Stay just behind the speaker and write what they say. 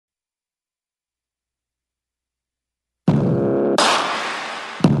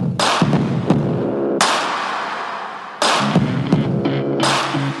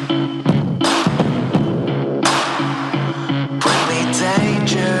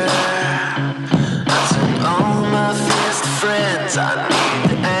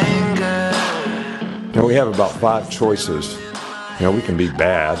we have about 5 choices. We can be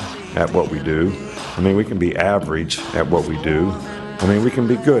bad at what we do. We can be average at what we do. We can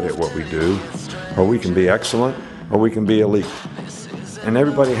be good at what we do. Or we can be excellent, or we can be elite. And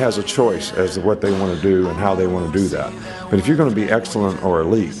everybody has a choice as to what they want to do and how they want to do that. But if you're going to be excellent or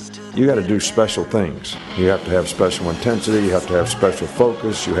elite, you got to do special things. You have to have special intensity, you have to have special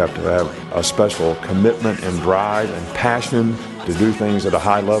focus, you have to have a special commitment and drive and passion to do things at a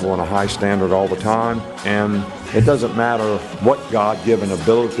high level and a high standard all the time. And it doesn't matter what God-given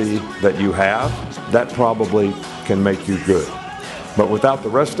ability that you have, that probably can make you good. But without the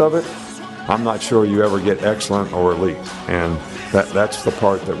rest of it, I'm not sure you ever get excellent or elite. And that's the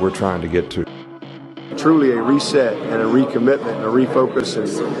part that we're trying to get to. Truly a reset and a recommitment and a refocus,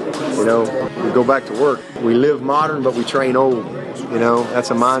 and we go back to work. We live modern, but we train old.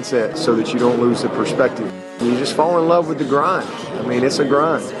 That's a mindset so that you don't lose the perspective. You just fall in love with the grind. It's a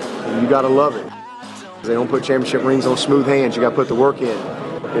grind, and you got to love it. They don't put championship rings on smooth hands. You got to put the work in.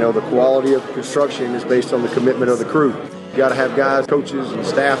 The quality of construction is based on the commitment of the crew. You got to have guys, coaches, and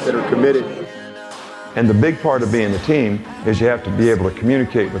staff that are committed. And the big part of being a team is you have to be able to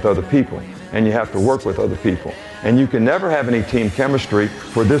communicate with other people, and you have to work with other people. And you can never have any team chemistry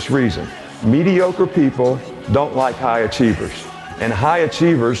for this reason. Mediocre people don't like high achievers, and high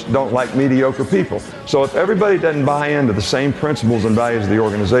achievers don't like mediocre people. So if everybody doesn't buy into the same principles and values of the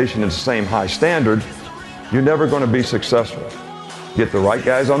organization and the same high standard, you're never going to be successful. Get the right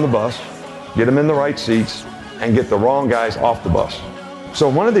guys on the bus, get them in the right seats, and get the wrong guys off the bus. So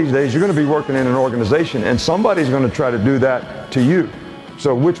one of these days, you're going to be working in an organization, and somebody's going to try to do that to you.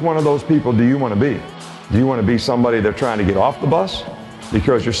 So which one of those people do you want to be? Do you want to be somebody they're trying to get off the bus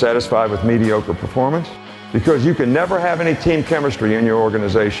because you're satisfied with mediocre performance? Because you can never have any team chemistry in your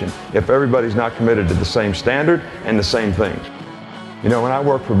organization if everybody's not committed to the same standard and the same things. When I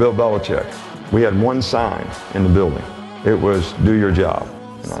worked for Bill Belichick, we had one sign in the building. It was, do your job.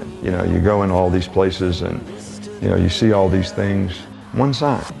 You go in all these places and, you see all these things. One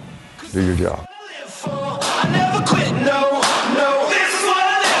sign, do your job.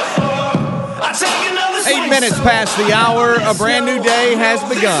 8 minutes past the hour, a brand new day has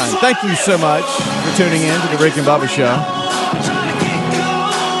begun. Thank you so much for tuning in to the Rick and Bubba Show.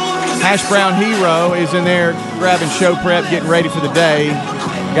 Hash Brown Hero is in there grabbing show prep, getting ready for the day.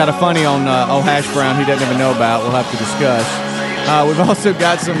 Got a funny on old Hash Brown he doesn't even know about. We'll have to discuss. We've also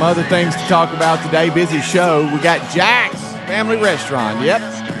got some other things to talk about today. Busy show. We got Jack's Family Restaurant. Yep.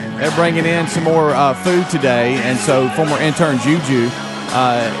 They're bringing in some more food today. And so former intern Juju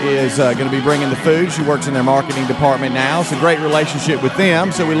is going to be bringing the food. She works in their marketing department now. It's a great relationship with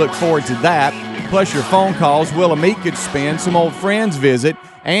them, so we look forward to that. Plus your phone calls. Willa Meek could spin. Some old friends visit.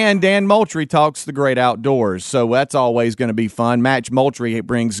 And Dan Moultrie talks the great outdoors. So that's always going to be fun. Match Moultrie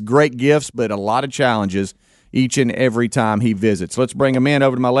brings great gifts, but a lot of challenges each and every time he visits. Let's bring him in.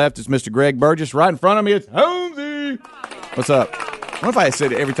 Over to my left is Mr. Greg Burgess. Right in front of me, it's Holmesy. What's up? What if I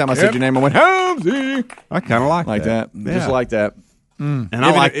said every time I said your name, I went, Holmesy? I kind of like that. Yeah. Just like that. And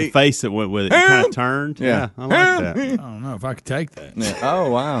I like the face that went with it. It kind of turned. Yeah. I like that. I don't know if I could take that. Yeah. Oh,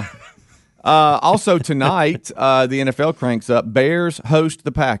 wow. Also tonight, the NFL cranks up. Bears host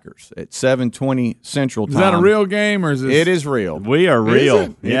the Packers at 7:20 Central Time. Is that a real game or is this? It is real. We are real. Is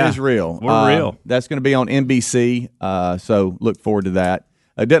it? It is real. We're real. That's going to be on NBC, so look forward to that.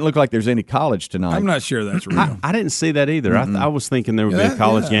 It doesn't look like there's any college tonight. I'm not sure that's real. I didn't see that either. I was thinking there would be Yeah, a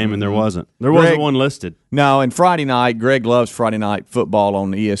college yeah. game, and there wasn't. There wasn't one listed. No, and Friday night, Greg loves Friday night football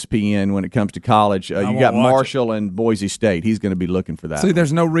on ESPN when it comes to college. You won't got watch Marshall and Boise State. He's going to be looking for that. See,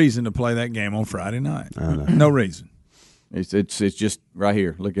 there's no reason to play that game on Friday night. No reason. It's just right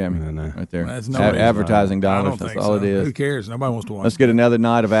here. Look at me, right there. That's no advertising I dollars. don't That's think all so. it is. Who cares? Nobody wants to watch. Let's get another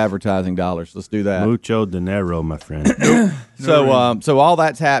night of advertising dollars. Let's do that. Mucho dinero, my friend. So all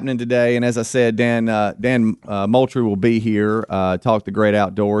that's happening today, and as I said, Dan Moultrie will be here. Talk the great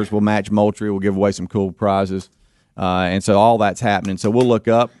outdoors. We'll match Moultrie. We'll give away some cool prizes, and so all that's happening. So we'll look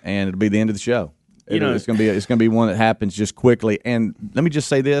up, and it'll be the end of the show. It's going to be one that happens just quickly. And let me just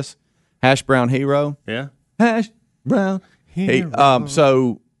say this: Hash Brown Hero. Yeah. Hash Brown.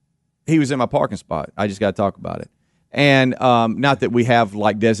 So he was in my parking spot. I just got to talk about it. And not that we have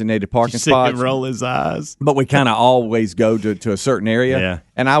like designated parking spots. See him roll his eyes. But we kind of always go to a certain area. Yeah.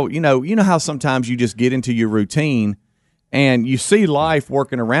 And you know how sometimes you just get into your routine and you see life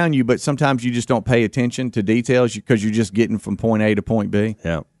working around you, but sometimes you just don't pay attention to details because you're just getting from point A to point B.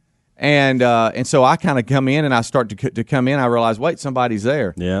 Yeah. And so I kind of come in and I start to come in. I realize, wait, somebody's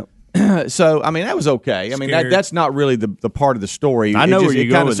there. Yeah. So, I mean, that was okay. I mean, that's not really the part of the story. I know where you're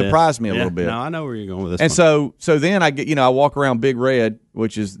going with this. It kind of surprised me a little bit. No, I know where you're going with this. And so then I get, I walk around Big Red,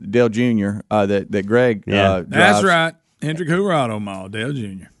 which is Dale Jr. That Greg drives. That's right, Hendrick Hoover Auto Mall, Dale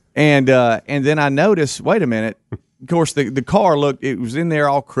Jr. And then I noticed, wait a minute. Of course, the car it was in there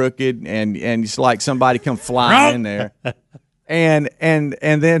all crooked, and it's like somebody come flying in there. And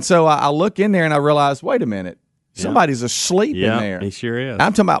then so I look in there and I realize, wait a minute, somebody's asleep in there. He sure is.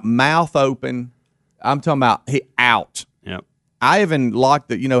 I'm talking about mouth open. I'm talking about out. Yep. I even locked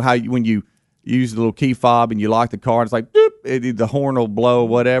the, how when you use the little key fob and you lock the car, it's like doop, the horn will blow or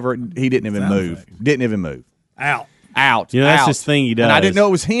whatever. He didn't even move. Didn't even move. Out. That's this thing he does. And I didn't know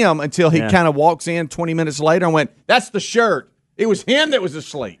it was him until he kind of walks in 20 minutes later and went, "That's the shirt." It was him that was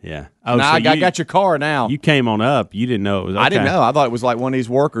asleep. Yeah. Oh, now I got your car now. You came on up. You didn't know it was. Okay. I didn't know. I thought it was like one of these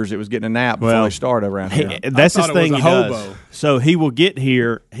workers that was getting a nap before they start around here. That's his thing. He does. So he will get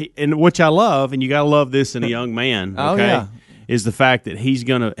here, and which I love, and you got to love this in a young man. Okay? Oh yeah. Is the fact that he's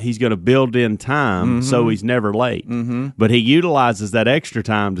gonna build in time so he's never late, but he utilizes that extra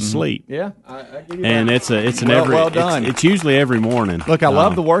time to sleep. Yeah, I give you and that. Well done. It's usually every morning. Look, I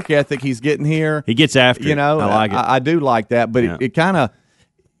love the work ethic he's getting here. He gets after it. I like it. I do like that, but it kind of,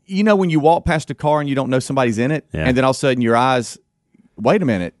 when you walk past a car and you don't know somebody's in it, and then all of a sudden your eyes, wait a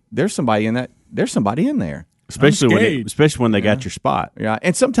minute, there's somebody in that. There's somebody in there. Especially when they got your spot. Yeah,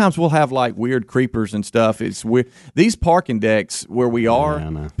 and sometimes we'll have like weird creepers and stuff. It's weird. These parking decks where we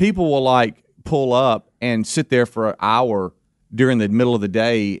are, people will like pull up and sit there for an hour during the middle of the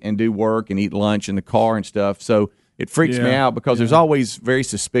day and do work and eat lunch in the car and stuff. So it freaks me out because there's always very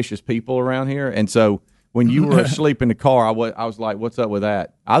suspicious people around here. And so when you were asleep in the car, I was like, "What's up with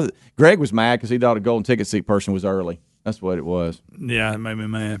that?" Greg was mad because he thought a golden ticket seat person was early. That's what it was. Yeah, it made me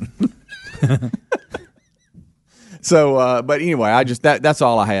mad. So, but anyway, that's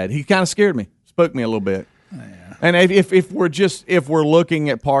all I had. He kind of scared me, spooked me a little bit. Yeah. And if we're looking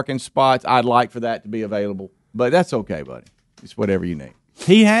at parking spots, I'd like for that to be available. But that's okay, buddy. It's whatever you need.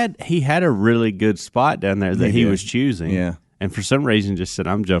 He had a really good spot down there that he was choosing. Yeah. And for some reason, just said,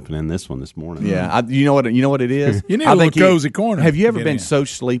 "I'm jumping in this one this morning." Yeah, you know what it is. You need a little cozy corner. Have you ever been so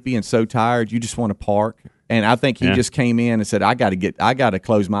sleepy and so tired you just want to park? And I think he just came in and said, "I got to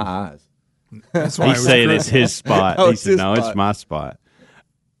close my eyes." That's why he's saying it's his spot. Oh, he said, "No, it's my spot."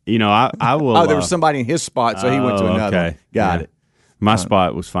 I will. Oh, there was somebody in his spot, so he went to another. Okay. Got it. My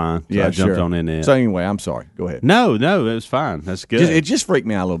spot was fine. So I jumped on in there. So anyway, I'm sorry. Go ahead. No, it was fine. That's good. It just freaked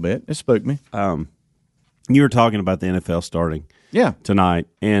me out a little bit. It spooked me. You were talking about the NFL starting. Yeah. Tonight,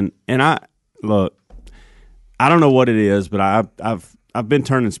 and I look. I don't know what it is, but I've been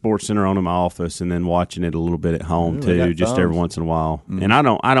turning SportsCenter on in my office and then watching it a little bit at home too, just every once in a while. Mm-hmm. And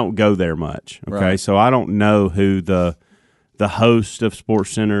I don't go there much. Okay, right. So I don't know who the host of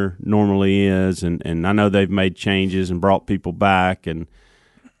SportsCenter normally is, and I know they've made changes and brought people back. And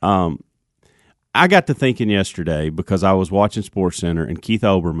I got to thinking yesterday because I was watching SportsCenter and Keith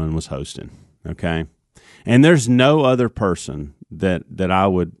Olbermann was hosting. Okay, and there's no other person that I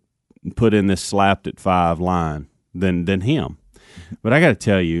would put in this slapped at 5 line than him. But I got to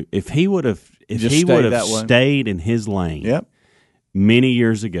tell you, if he would have stayed in his lane many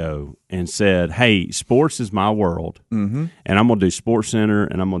years ago and said, "Hey, sports is my world, and I'm going to do SportsCenter,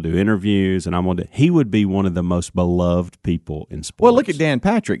 and I'm going to do interviews, and he would be one of the most beloved people in sports." Well, look at Dan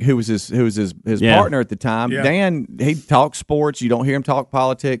Patrick, who was his partner at the time. Yeah. Dan, he talks sports. You don't hear him talk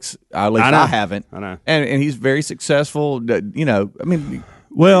politics. At least I haven't. I know, and he's very successful. I mean.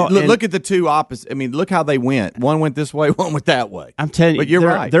 Well, look at the two opposite. I mean, look how they went. One went this way, one went that way. I'm telling you, but you're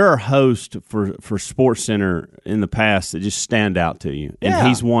right. There are hosts for SportsCenter in the past that just stand out to you, and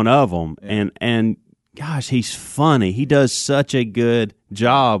he's one of them. Yeah. And gosh, he's funny. He does such a good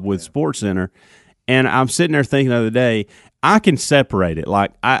job with SportsCenter. And I'm sitting there thinking the other day, I can separate it.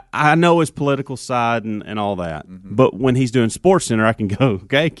 Like I know his political side and all that, but when he's doing SportsCenter, I can go,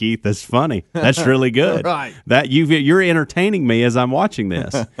 "Okay, Keith, that's funny. That's really good. Right? That you're entertaining me as I'm watching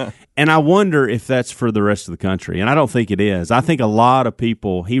this." And I wonder if that's for the rest of the country, and I don't think it is. I think a lot of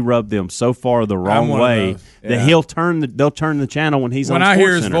people he rubbed them so far the wrong way that they'll turn the channel when he's on SportsCenter. When I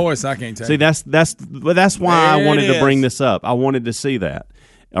hear his voice, I can't tell. See, that's why I wanted to bring this up. I wanted to see that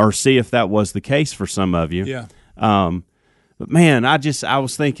or see if that was the case for some of you. Yeah. But man, I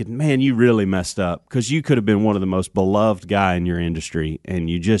was thinking, man, you really messed up because you could have been one of the most beloved guy in your industry, and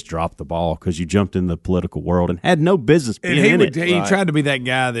you just dropped the ball because you jumped in the political world and had no business being in it. He tried to be that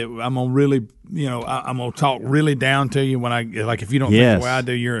guy that I'm gonna really, I'm gonna talk really down to you when if you don't think the way I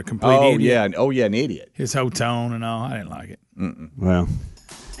do, you're a complete idiot. An idiot. His whole tone and all, I didn't like it. Well,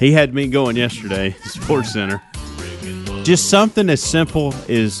 he had me going yesterday, SportsCenter. Just something as simple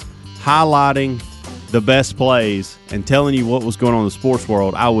as highlighting the best plays and telling you what was going on in the sports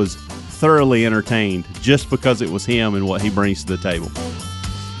world, I was thoroughly entertained just because it was him and what he brings to the table.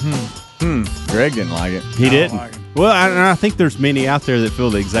 Greg didn't like it. He didn't. Like it. Well, I think there's many out there that feel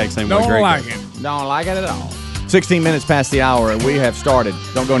the exact same way Don't Greg like does. it. Don't like it at all. 16 minutes past the hour. We have started.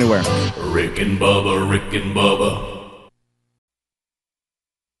 Don't go anywhere. Rick and Bubba, Rick and Bubba.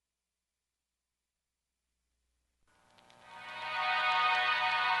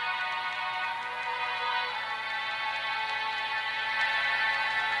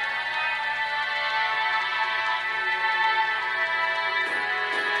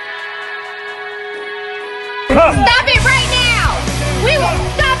 Stop it right now! We will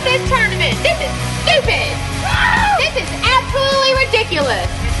stop this tournament! This is stupid! This is absolutely ridiculous!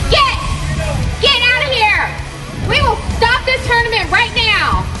 Get out of here! We will stop this tournament right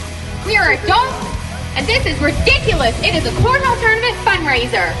now! We are adults, and this is ridiculous! It is a cornhole tournament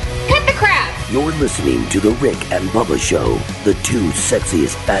fundraiser! Cut the crap! You're listening to The Rick and Bubba Show, the two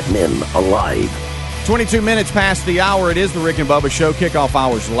sexiest fat men alive. 22 minutes past the hour. It is the Rick and Bubba Show. Kickoff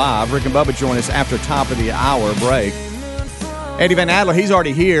hours live. Rick and Bubba join us after top of the hour break. Eddie Van Adler, he's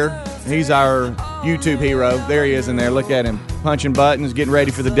already here. He's our YouTube hero. There he is in there. Look at him punching buttons, getting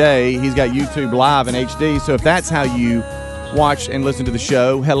ready for the day. He's got YouTube live in HD. So if that's how you watch and listen to the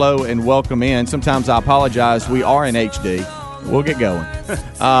show, hello and welcome in. Sometimes I apologize. We are in HD. We'll get going.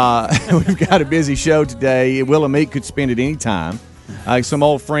 We've got a busy show today. Will and Meek could spend it any time. Some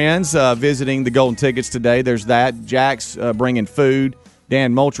old friends visiting the Golden Tickets today. There's that. Jack's bringing food.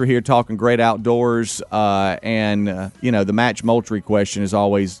 Dan Moultrie here talking great outdoors. And the match Moultrie question is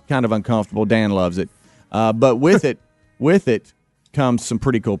always kind of uncomfortable. Dan loves it. But with it comes some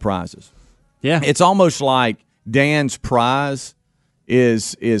pretty cool prizes. Yeah. It's almost like Dan's prize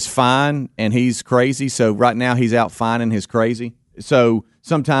is fine and he's crazy. So right now he's out fining his crazy. So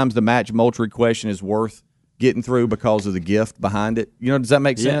sometimes the match Moultrie question is worth getting through because of the gift behind it. Does that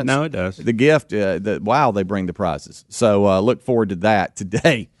make sense? No, it does. The gift, they bring the prizes. So look forward to that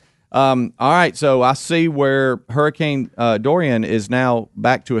today. All right, so I see where Hurricane Dorian is now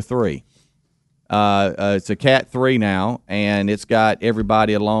back to a 3. It's a Cat 3 now, and it's got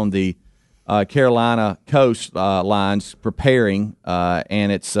everybody along the Carolina coast lines preparing,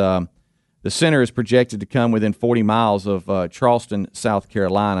 and it's the center is projected to come within 40 miles of Charleston, South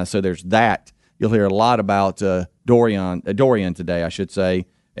Carolina. So there's that. You'll hear a lot about Dorian today, I should say,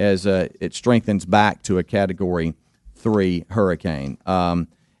 as it strengthens back to a Category 3 hurricane.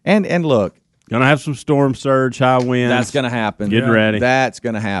 And look, gonna have some storm surge, high winds. That's going to happen. Get ready. That's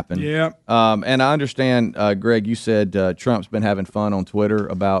going to happen. Yep. And I understand, Greg, you said Trump's been having fun on Twitter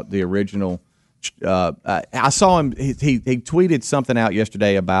about the original. I saw him. He tweeted something out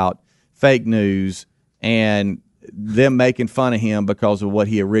yesterday about fake news and them making fun of him because of what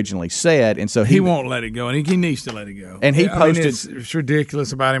he originally said, and so he won't let it go, and he needs to let it go. And he posted, it's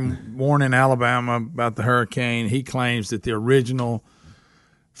ridiculous about him warning Alabama about the hurricane. He claims that the original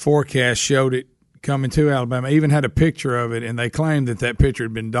forecast showed it coming to Alabama. Even had a picture of it, and they claimed that picture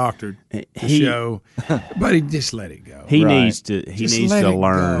had been doctored to show. But he just let it go. He needs to. He needs to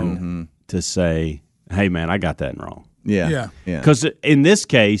learn to say, "Hey, man, I got that wrong." Yeah. Because in this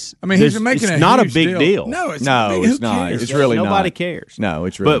case, I mean, he's making it's not a big deal. No, it's not. Cares? It's really nobody not. cares. No,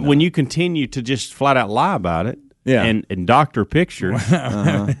 it's really. But when you continue to just flat out lie about it, and doctor pictures,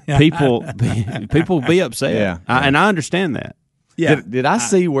 people be upset. Yeah, and I understand that. Yeah. Did I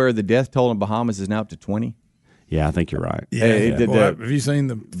see where the death toll in Bahamas is now up to 20? Yeah, I think you're right. Yeah. Boy, have you seen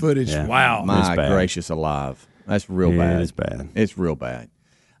the footage? Yeah. Wow. My gracious alive. That's real bad. It's bad. It's real bad.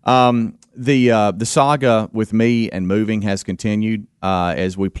 The saga with me and moving has continued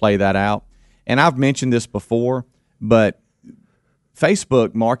as we play that out. And I've mentioned this before, but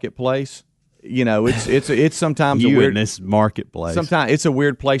Facebook Marketplace, it's sometimes a weird in this marketplace. Sometimes it's a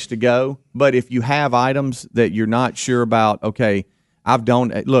weird place to go. But if you have items that you're not sure about, okay, I've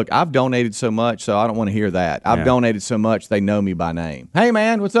donated so much, so I don't want to hear that. I've donated so much, they know me by name. Hey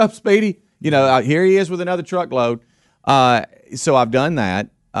man, what's up, Speedy? Here he is with another truckload. So I've done that.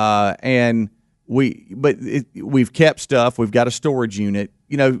 And we've kept stuff. We've got a storage unit,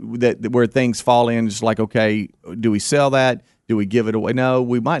 that where things fall in. Just like, okay, do we sell that? Do we give it away? No,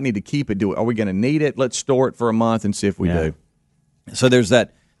 we might need to keep it. Are we going to need it? Let's store it for a month and see if we do. So there's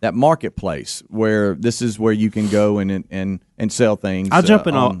that marketplace where this is where you can go and sell things. I'll jump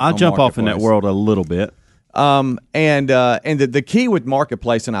off in that world a little bit. And the key with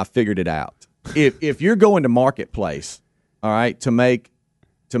marketplace, and I figured it out. If you're going to marketplace, all right, to make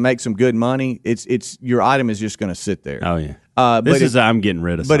some good money, it's your item is just going to sit there. Oh yeah. I'm getting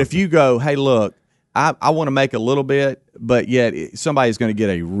rid of. But something. if you go, hey, look, I want to make a little bit, but yet somebody's going to get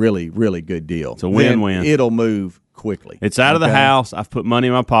a really, really good deal. It's a win-win. Then it'll move quickly. It's out of the house. I've put money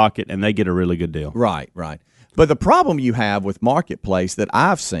in my pocket, and they get a really good deal. Right. But the problem you have with Marketplace that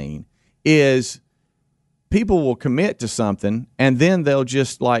I've seen is people will commit to something, and then they'll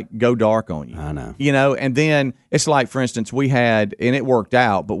just like go dark on you. I know. And then it's like, for instance, we had, and it worked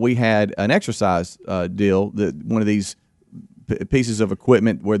out, but we had an exercise deal, one of these pieces of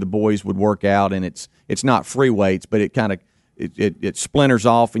equipment where the boys would work out, and it's not free weights, but it kind of it splinters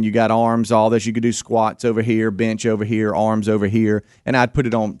off, and you got arms, all this. You could do squats over here, bench over here, arms over here, and I'd put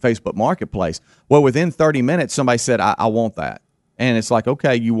it on Facebook Marketplace. Well, within 30 minutes, somebody said, I want that. And it's like,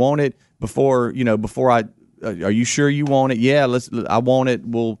 okay, you want it before I, are you sure you want it? Yeah, I want it.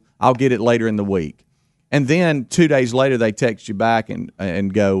 I'll get it later in the week. And then 2 days later, they text you back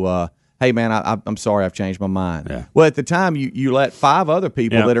and go, hey, man, I'm sorry, I've changed my mind. Yeah. Well, at the time, you let 5 other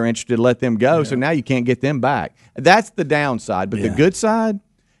people that are interested let them go, so now you can't get them back. That's the downside. But the good side,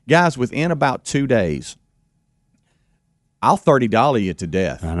 guys, within about 2 days, I'll $30 you to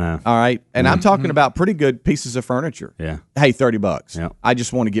death. I know. All right? And I'm talking about pretty good pieces of furniture. Yeah. Hey, $30. Yeah. I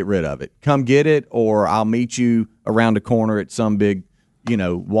just want to get rid of it. Come get it, or I'll meet you around the corner at some big,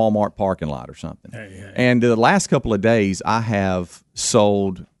 Walmart parking lot or something. Hey. And the last couple of days, I've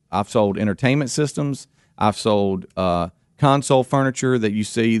sold entertainment systems. I've sold console furniture that you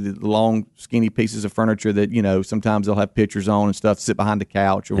see, the long, skinny pieces of furniture that, sometimes they'll have pictures on and stuff, sit behind the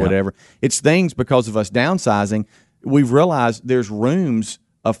couch or whatever. It's things because of us downsizing. We've realized there's rooms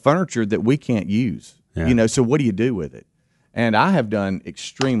of furniture that we can't use. Yeah. So what do you do with it? And I have done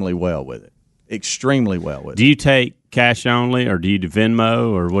extremely well with it. Do you take cash only, or do you do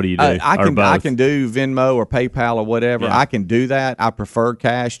Venmo, or what do you do? I can do Venmo or PayPal or whatever. Yeah. I can do that. I prefer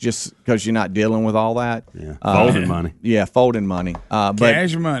cash just because you're not dealing with all that. Yeah. Folding money. Yeah, folding money.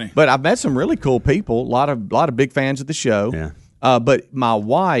 Cash money. But I've met some really cool people. A lot of big fans of the show. Yeah. But my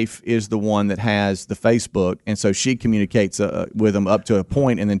wife is the one that has the Facebook, and so she communicates with them up to a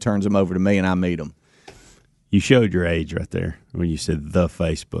point and then turns them over to me, and I meet them. You showed your age right there when you said the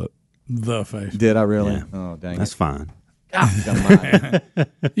Facebook. The Facebook. Did I really? Yeah. Oh, dang That's it. fine.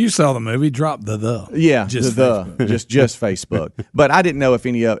 You saw the movie. Drop the. Yeah, just just Facebook. But I didn't know if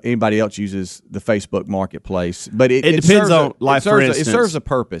anybody else uses the Facebook Marketplace. But it depends serves on, like, for instance, it serves a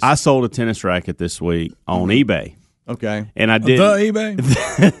purpose. I sold a tennis racket this week on eBay. Okay. And I did the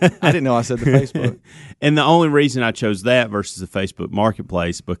eBay. I didn't know I said the Facebook. And the only reason I chose that versus the Facebook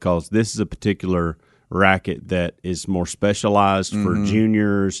Marketplace, because this is a particular racket that is more specialized for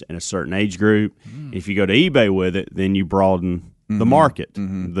juniors and a certain age group. If you go to eBay with it, then you broaden the market,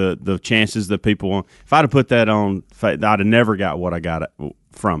 the chances that people want. If I'd have put that on, I'd have never got what I got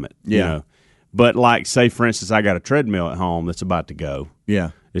from it. Yeah. But like, say for instance, I got a treadmill at home that's about to go. Yeah.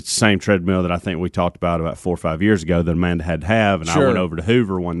 It's the same treadmill that I think we talked about 4 or 5 years ago that Amanda had to have, and Sure. I went over to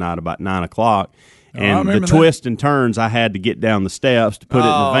Hoover one night about 9 o'clock, I and the remember twists and turns I had to get down the steps to put it in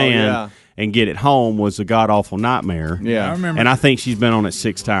the van yeah. and get it home was a god-awful nightmare. Yeah. I remember. And I think she's been on it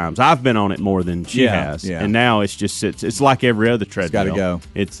 6 times. I've been on it more than she Yeah, has. yeah. And now it's just sits. It's like every other treadmill. gotta go.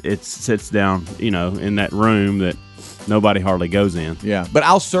 It sits down, in that room that nobody hardly goes in. Yeah, but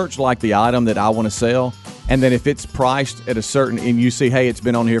I'll search like the item that I want to sell, and then if it's priced at a certain, and you see, hey, it's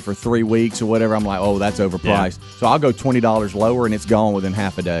been on here for 3 weeks or whatever, I'm like, oh, that's overpriced. So I'll go $20 lower, and it's gone within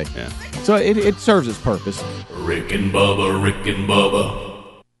half a day. Yeah. So it serves its purpose. Rick and Bubba, Rick and Bubba.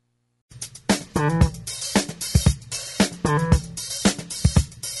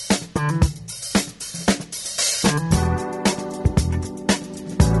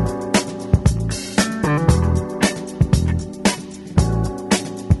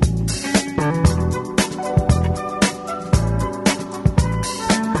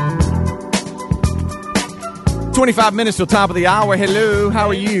 25 minutes till top of the hour. Hello, how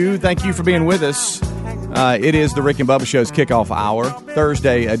are you? Thank you for being with us. It is the Rick and Bubba Show's kickoff hour,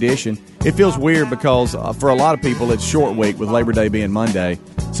 Thursday edition. It feels weird because for a lot of people it's short week with Labor Day being Monday.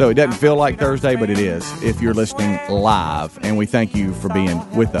 So it doesn't feel like Thursday, but it is if you're listening live. And we thank you for being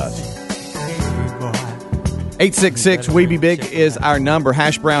with us. 866-WE-BE-BIG is our number.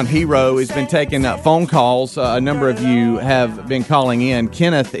 Hash Brown Hero has been taking phone calls. A number of you have been calling in.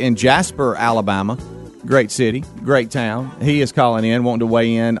 Kenneth in Jasper, Alabama. Great city, great town. He is calling in, wanting to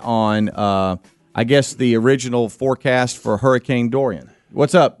weigh in on, I guess, the original forecast for Hurricane Dorian.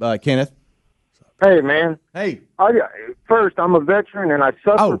 What's up, Kenneth? Hey, man. Hey. First, I'm a veteran, and I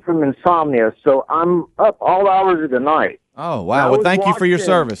suffer from insomnia, so I'm up all hours of the night. Oh, wow. Well, thank you for your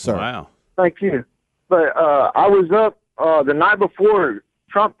service, sir. Wow. Thank you. But I was up the night before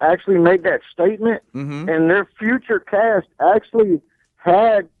Trump actually made that statement, and their future cast actually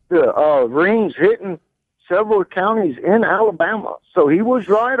had the rings hitting several counties in Alabama. So he was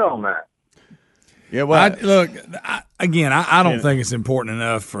right on that. Yeah, well, I don't think it's important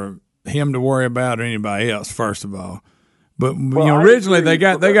enough for him to worry about or anybody else. First of all, but originally they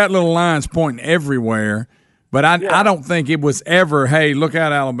got little lines pointing everywhere. But I don't think it was ever, hey, look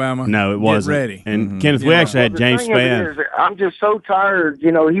out, Alabama. No, it wasn't. Get ready. And Kenneth, we actually had James Spann. I'm just so tired. He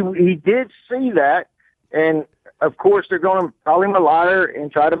did see that, and of course they're going to call him a liar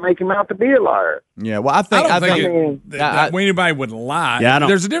and try to make him out to be a liar. Yeah, well, I think that anybody would lie. Yeah,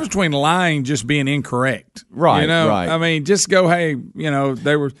 there's a difference between lying just being incorrect. Right, right. I mean, just go, hey,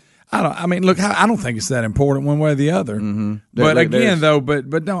 they were. I don't think it's that important one way or the other. Mm-hmm.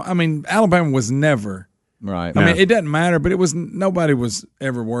 But don't. I mean, Alabama was never. Right. I mean, it doesn't matter, but nobody was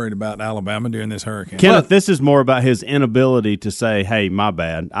ever worried about Alabama during this hurricane. Kenneth, this is more about his inability to say, hey, my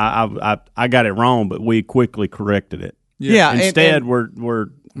bad. I got it wrong, but we quickly corrected it. Yeah. Instead, we're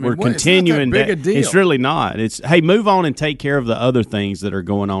continuing. It's not that big a deal. It's really not. It's, hey, move on and take care of the other things that are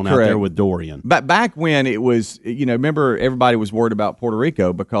going on out there with Dorian. But back when it was, remember everybody was worried about Puerto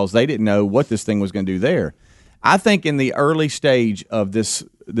Rico because they didn't know what this thing was going to do there. I think in the early stage of this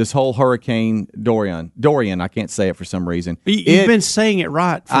whole Hurricane Dorian, I can't say it for some reason. You've been saying it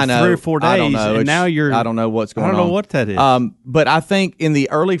right for 3 or 4 days, I don't know. And now I don't know what's going on. I don't know what that is. But I think in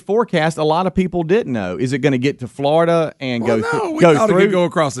the early forecast, a lot of people didn't know. Is it going to get to Florida and we thought it could go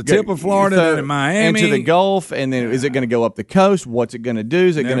across the tip of Florida, then in Miami, into the Gulf, and then is it going to go up the coast? What's it going to do?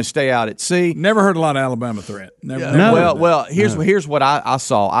 Is it going to stay out at sea? Never heard a lot of Alabama threat. Here's what I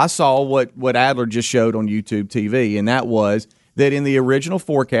saw. I saw what Adler just showed on YouTube TV, and that was that in the original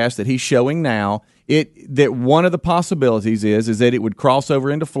forecast that he's showing now, that one of the possibilities is that it would cross over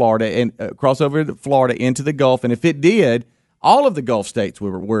into Florida and into the Gulf, and if it did, all of the Gulf states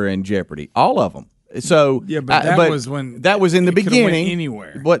were in jeopardy, all of them. So but that was in the beginning.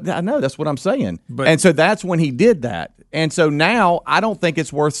 Anywhere, but I know that's what I'm saying. And so that's when he did that. And so now I don't think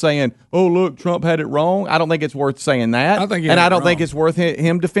it's worth saying, "Oh, look, Trump had it wrong." I don't think it's worth saying that. I don't think it's worth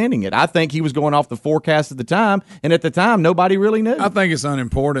him defending it. I think he was going off the forecast at the time, and at the time nobody really knew. I think it's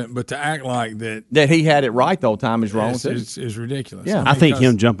unimportant, but to act like that he had it right the whole time is wrong. Is ridiculous. Yeah, I think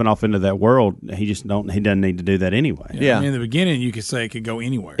him jumping off into that world, he doesn't need to do that anyway. Yeah. I mean, in the beginning, you could say it could go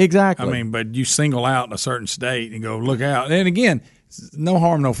anywhere. Exactly. I mean, but you single out a certain state and go look out, and again. No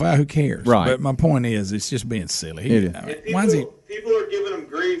harm, no foul. Who cares? Right. But my point is, it's just being silly. People are giving him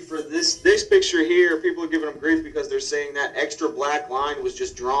grief for this picture here. People are giving him grief because they're saying that extra black line was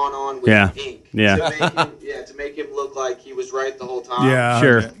just drawn on with ink. Yeah. To make him look like he was right the whole time. Yeah.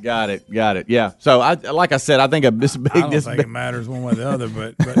 Sure. Got it. Yeah. So like I said, I think I don't think it matters one way or the other,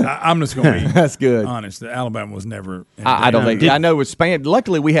 but I'm just going to be that's good. honest. That Alabama was never. I don't think. I know with Spann.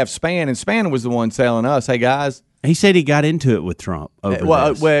 Luckily, we have Spann, and Spann was the one telling us, "Hey guys." He said he got into it with Trump. It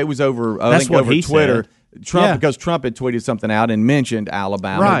was over. That's what he Twitter. said. Trump because Trump had tweeted something out and mentioned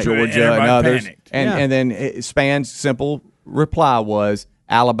Alabama, Georgia, and others, and then Spann's simple reply was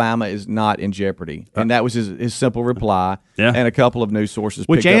Alabama is not in jeopardy, and that was his simple reply. Yeah. And a couple of news sources,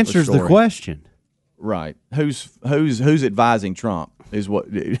 which picked answers up the question. Right? Who's advising Trump? Is what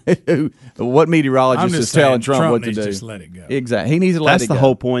meteorologist is telling Trump what to do? Just let it go. Exactly. He needs to let it go. That's the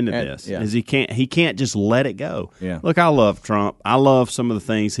whole point of this. Is he can't just let it go. Yeah. Look, I love Trump. I love some of the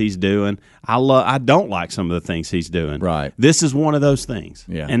things he's doing. I don't like some of the things he's doing. Right. This is one of those things.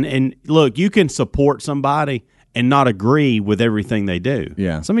 Yeah. And look, you can support somebody and not agree with everything they do.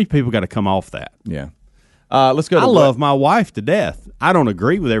 Yeah. Some of these people got to come off that. Yeah. Let's go. I love my wife to death. I don't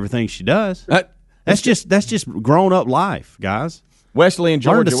agree with everything she does. That's just grown up life, guys. Wesley and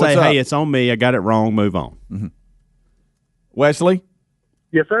Georgia, learn to say, what's up? "Hey, it's on me. I got it wrong. Move on." Mm-hmm. Wesley,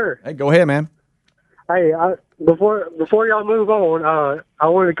 yes, sir. Hey, go ahead, man. Hey, before y'all move on, I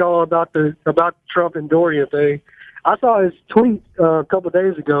wanted to call about the Trump and Dorian thing. I saw his tweet a couple of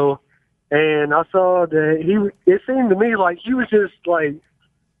days ago, and I saw that it seemed to me like he was just like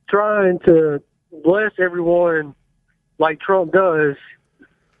trying to bless everyone like Trump does,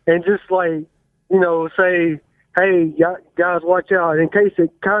 and just like say, hey, guys, watch out. In case it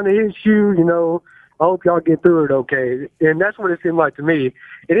kind of hits you, I hope y'all get through it okay. And that's what it seemed like to me.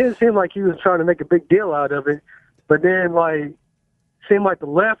 It didn't seem like he was trying to make a big deal out of it, but then, seemed like the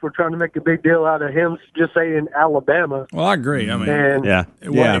left were trying to make a big deal out of him just saying Alabama. Well, I agree. I mean, it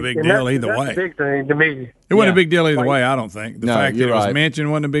wasn't a big deal either way. That's a big thing to me. It wasn't a big deal either way, I don't think. The fact that it was right.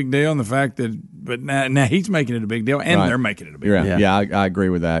 mentioned wasn't a big deal, and the fact that, but now he's making it a big deal, and they're making it a big deal. Yeah, I agree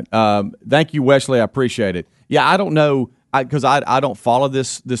with that. Thank you, Wesley. I appreciate it. Yeah, I don't know, because I don't follow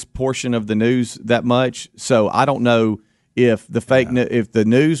this portion of the news that much, so I don't know, if the if the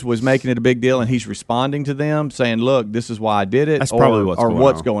news was making it a big deal and he's responding to them saying, "Look, this is why I did it," That's probably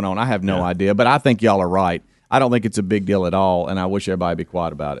what's going on. I have no idea, but I think y'all are right. I don't think it's a big deal at all, and I wish everybody would be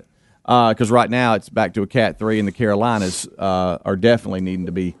quiet about it. Because right now it's back to a Cat 3, and the Carolinas are definitely needing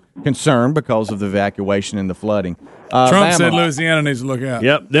to be concerned because of the evacuation and the flooding. Trump said Louisiana needs to look out.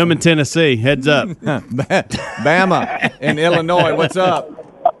 Yep, them in Tennessee. Heads up. Bama in Illinois. What's up?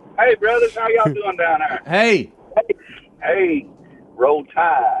 Hey, brothers. How y'all doing down there? Hey. Hey. Roll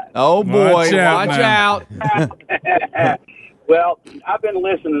Tide. Oh, boy. Watch out. Well, I've been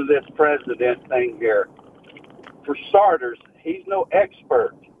listening to this president thing here. For starters, he's no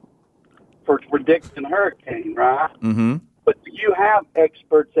expert for predicting hurricane, right? Mm-hmm. But you have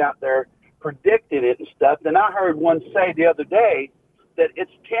experts out there predicting it and stuff. And I heard one say the other day that it's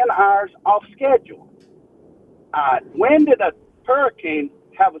 10 hours off schedule. When did a hurricane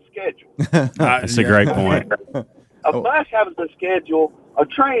have a schedule? That's a great point. A bus has a schedule. A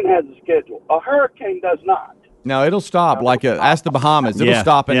train has a schedule. A hurricane does not. No, it'll stop. Ask the Bahamas. It'll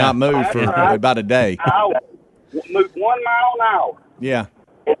stop and not move for about a day. Move 1 mile an hour. Yeah.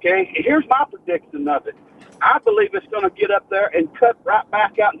 Okay, here's my prediction of it. I believe it's going to get up there and cut right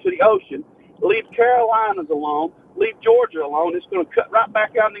back out into the ocean, leave Carolinas alone, leave Georgia alone. It's going to cut right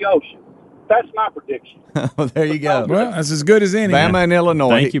back out in the ocean. That's my prediction. Well, there you go. Well, that's as good as any. Bama and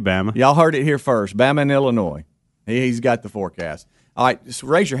Illinois. Thank you, Bama. Y'all heard it here first. Bama and Illinois. He's got the forecast. All right, just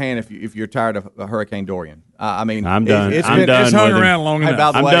raise your hand if you're tired of Hurricane Dorian. I'm done. It's hung around long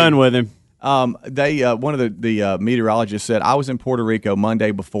enough. I'm done with him. One of the meteorologists said I was in Puerto Rico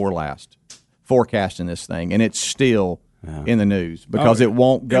Monday before last forecasting this thing, and it's still in the news because it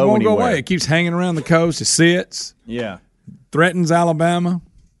won't go anywhere. Go away. It keeps hanging around the coast. It sits. Yeah. Threatens Alabama.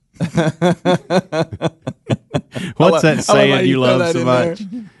 What's that saying you love so much?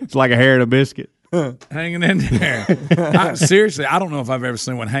 It's like a hair in a biscuit. Hanging in there. Seriously, I don't know if I've ever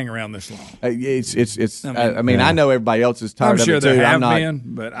seen one hang around this long. I know everybody else is tired I'm sure of it too. there have I'm not, been,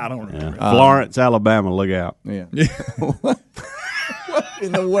 but I don't remember. Florence, Alabama, look out. Yeah. What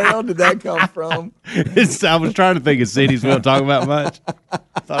in the world did that come from? I was trying to think of cities we don't talk about much.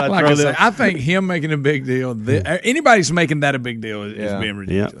 I think him making a big deal, anybody's making that a big deal is being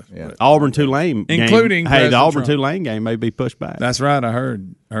ridiculous. Yeah. Auburn-Tulane including game. Hey, the Auburn-Tulane game may be pushed back. That's right. I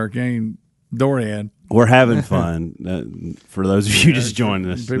heard Hurricane Dorian. We're having fun. For those of you just joining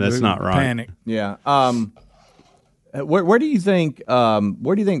us, that's not right. Panic. Yeah. Where do you think?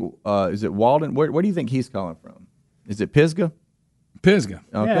 Is it Walden? Where do you think he's calling from? Is it Pisgah? Pisgah.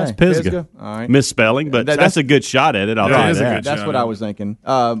 Okay. Yeah, it's Pisgah. All right. Misspelling, but that's a good shot at it. I'll tell you that. That's what I was thinking.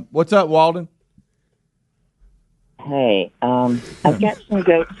 What's up, Walden? Hey, I've got some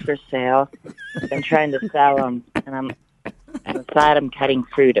goats for sale. I'm trying to sell them, and on the side I'm cutting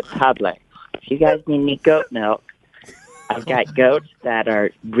fruit at Publix. If you guys need any goat milk, I've got goats that are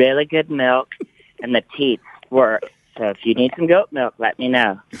really good milk, and the teeth work. So if you need some goat milk, let me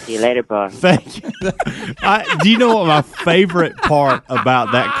know. See you later, boss. Thank you. Do you know what my favorite part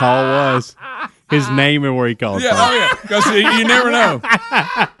about that call was? His name and where he called from. Oh, yeah. Because you never know.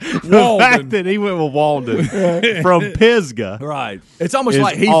 The fact that he went with Walden from Pisgah. Right. It's almost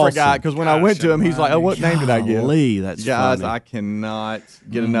like he forgot because when I went to him, he's like, what name did I give? Golly, that's guys, funny. I cannot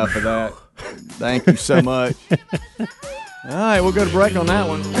get enough of that. Thank you so much. All right, we'll go to break on that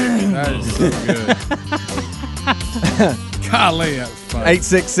one. That is so good. Golly, that was funny.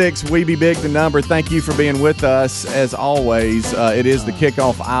 866 We Be Big, the number. Thank you for being with us. As always, it is the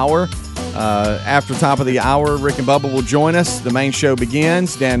kickoff hour. After top of the hour, Rick and Bubba will join us. The main show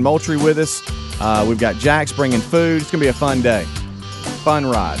begins. Dan Moultrie with us. We've got Jax bringing food. It's going to be a fun day. Fun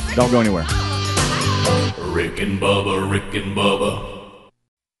ride. Don't go anywhere. Rick and Bubba, Rick and Bubba.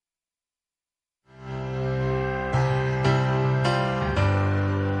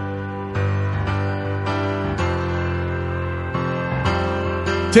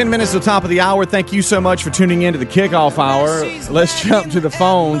 10 minutes to the top of the hour. Thank you so much for tuning in to the kickoff hour. Let's jump to the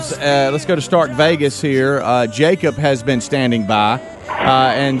phones. Let's go to Stark Vegas here. Jacob has been standing by.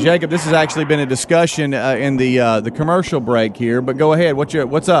 And Jacob, this has actually been a discussion in the commercial break here. But go ahead. What's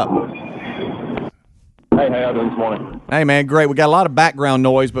up? Hey, how y'all doing this morning? Hey, man, great. We got a lot of background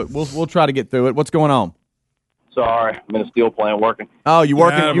noise, but we'll try to get through it. What's going on? Sorry, I'm in a steel plant working. Oh, you're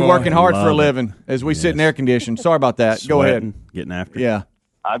working hard for a living as we sit in air conditioning. Sorry about that. Sweating, go ahead. Getting after it. Yeah.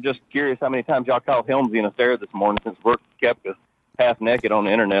 I'm just curious how many times y'all called Helmsy in a stare this morning since Brooke kept us half naked on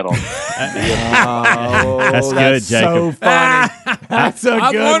the internet. That's good, Jacob. So funny. That's a good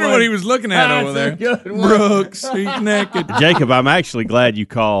I wonder one. what he was looking at over there. Brooks, he's naked. Jacob, I'm actually glad you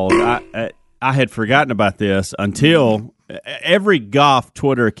called. I had forgotten about this until every golf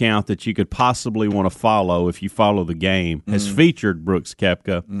Twitter account that you could possibly want to follow if you follow the game has featured Brooks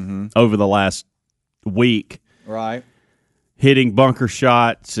Koepka over the last week. Right. Hitting bunker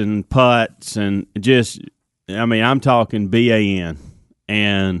shots and putts and just, I mean, I'm talking BAN.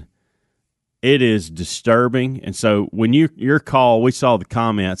 And it is disturbing. And so when your call, we saw the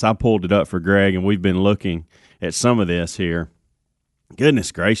comments. I pulled it up for Greg, and we've been looking at some of this here.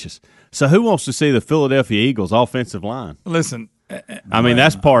 Goodness gracious. So who wants to see the Philadelphia Eagles offensive line? Listen. I mean,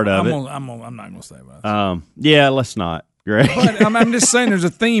 that's part of it. I'm not going to say about it. Yeah, let's not, Greg. But I'm just saying there's a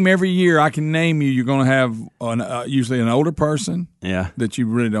theme every year. I can name you. You're going to have usually an older person that you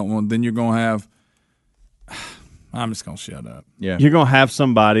really don't want. Then you're going to have – I'm just going to shut up. Yeah. You're going to have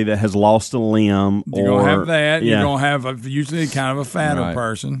somebody that has lost a limb. You're going to have that. Yeah. You're going to have usually kind of a fatter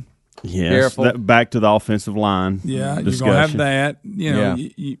person. Yes, back to the offensive line. Yeah, discussion. you're going to have that. You know,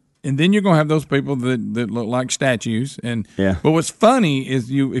 and then you're going to have those people that look like statues. And but what's funny is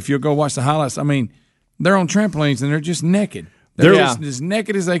if you go watch the highlights, I mean, they're on trampolines and they're just naked. They're just as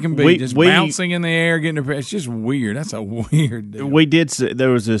naked as they can be, bouncing in the air, getting their. It's just weird. That's a weird deal. We did. There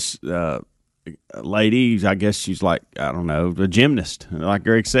was this lady. I guess she's like, I don't know, a gymnast, like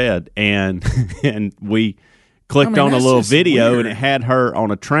Greg said, and we clicked on a little video, and it had her on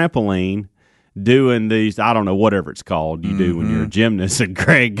a trampoline doing these, I don't know, whatever it's called you do when you're a gymnast. And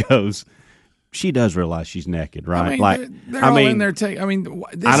Greg goes, she does realize she's naked, right? I mean, they're all in there. I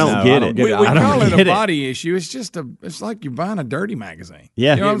don't get it. We call it a body issue. It's just it's like you're buying a dirty magazine.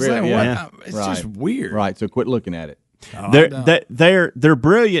 Yeah, you know what I'm saying? Yeah. It's just weird. Right. So quit looking at it. They're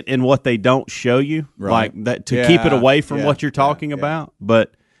brilliant in what they don't show you, like that to keep it away from what you're talking about.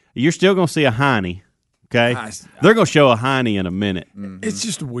 But you're still going to see a hiney. Okay, they're going to show a hiney in a minute. It's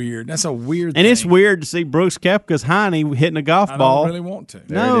just weird. That's a weird and thing. it's weird to see Brooks Koepka's hiney hitting a golf ball. I don't really want to.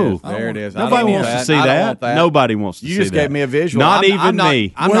 There it is. Nobody wants to see that. Nobody wants to see that. You just gave me a visual. Not even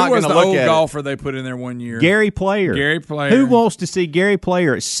me. I'm not going to look at it. Who was the old golfer they put in there one year? Gary Player. Who wants to see Gary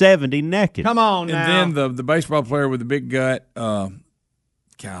Player at 70 naked? Come on now. And then the baseball player with the big gut,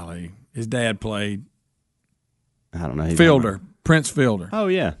 golly, his dad played. I don't know. Fielder. Prince Fielder. Oh,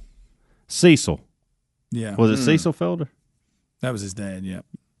 yeah. Cecil. Yeah. Was it Cecil Fielder? That was his dad, yeah.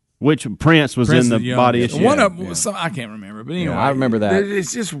 Which Prince was in the body issue? One of them, I can't remember, but anyway. I remember that.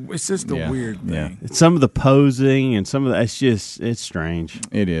 It's just a weird thing. Yeah. Some of the posing and some of the, it's strange.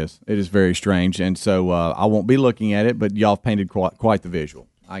 It is. It is very strange. And so I won't be looking at it, but y'all painted quite the visual.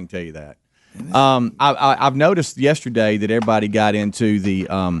 I can tell you that. I've noticed yesterday that everybody got into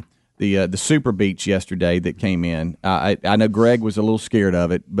the Super Beats yesterday that came in. I know Greg was a little scared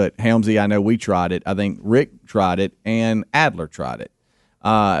of it, but Helmsy, I know we tried it. I think Rick tried it, and Adler tried it.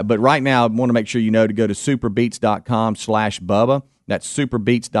 But right now, I want to make sure you know to go to superbeats.com/Bubba. That's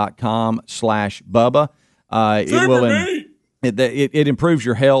superbeats.com/Bubba. It improves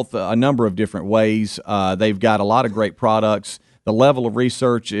your health a number of different ways. They've got a lot of great products. The level of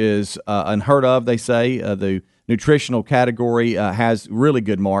research is unheard of, they say. The nutritional category has really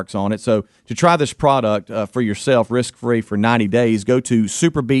good marks on it. So to try this product for yourself, risk-free for 90 days, go to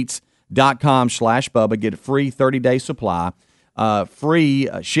superbeats.com/Bubba. Get a free 30-day supply, free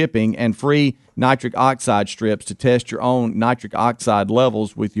shipping, and free nitric oxide strips to test your own nitric oxide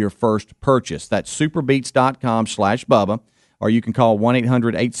levels with your first purchase. That's superbeats.com/Bubba, or you can call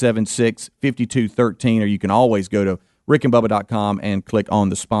 1-800-876-5213, or you can always go to rickandbubba.com and click on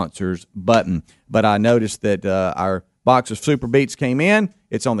the sponsors button. But I noticed that our box of Super Beats came in.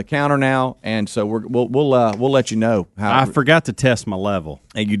 It's on the counter now, and so we'll let you know how. I forgot to test my level.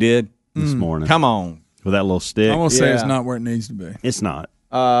 And you did this morning. Come on, with that little stick. I will say it's not where it needs to be. It's not.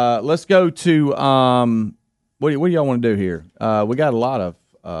 Let's go to what do y'all want to do here? We got a lot of.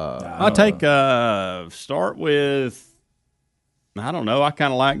 I'll take start with. I don't know. I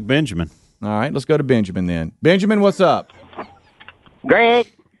kind of like Benjamin. All right, let's go to Benjamin then. Benjamin, what's up? Greg,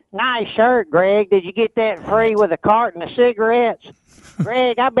 nice shirt, Greg. Did you get that free with a carton of cigarettes?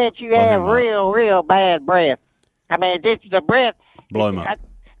 Greg, I bet you have real bad breath. I mean, this is the breath. Blow him up.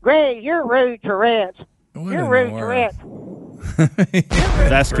 Greg, you're rude Tourette's. You're rude Tourette's.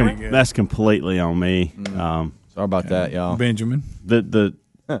 That's completely on me. Sorry about that, y'all. Benjamin.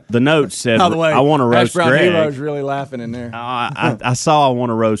 The note said, by the way, I want to roast Hash Brown Greg. Hero's really laughing in there. I saw I want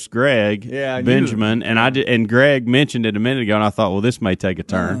to roast Greg, Benjamin, and I did, and Greg mentioned it a minute ago, and I thought, well, this may take a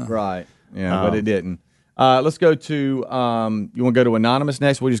turn. Right. Yeah, but it didn't. Let's go to, you want to go to Anonymous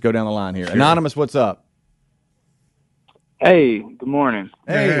next? We'll just go down the line here. Sure. Anonymous, what's up? Hey, good morning.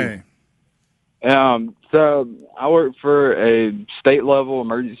 Hey. So I work for a state-level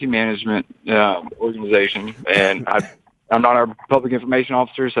emergency management organization, and I'm not our public information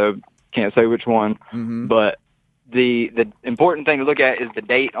officer, so can't say which one. Mm-hmm. But the important thing to look at is the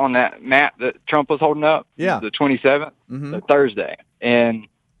date on that map that Trump was holding up. Yeah. The 27th, Mhm. the Thursday. And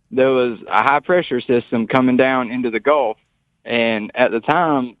there was a high-pressure system coming down into the Gulf. And at the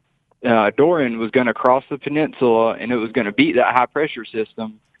time, Dorian was going to cross the peninsula, and it was going to beat that high-pressure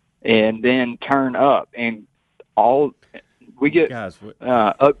system and then turn up. And we get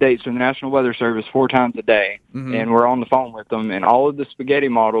updates from the National Weather Service 4 times a day, Mhm. and we're on the phone with them. And all of the spaghetti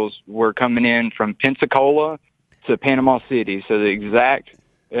models were coming in from Pensacola to Panama City, so the exact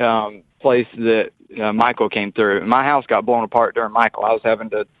place that Michael came through. My house got blown apart during Michael. I was having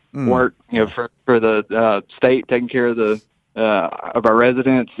to work, for the state, taking care of the of our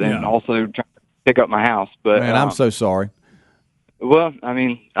residents, and also trying to pick up my house. But Man, I'm so sorry. Well, I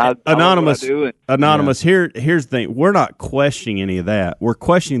mean, Anonymous. I do it. Anonymous. Here's the thing. We're not questioning any of that. We're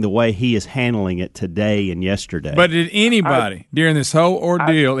questioning the way he is handling it today and yesterday. But did anybody during this whole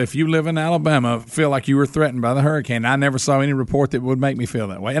ordeal, if you live in Alabama, feel like you were threatened by the hurricane? I never saw any report that would make me feel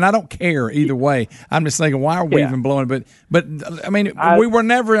that way, and I don't care either way. I'm just thinking, why are we even blowing? But I mean, we were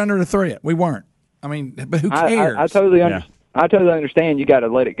never under the threat. We weren't. I mean, but who cares? I totally understand. You got to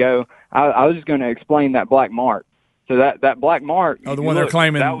let it go. I was just going to explain that black mark. So that black mark. Oh, the one they're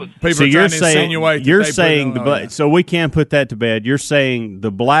claiming people so are you're trying to saying, insinuate. You're that they saying put it on, so we can't put that to bed. You're saying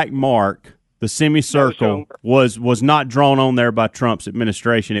the black mark, the semicircle, was not drawn on there by Trump's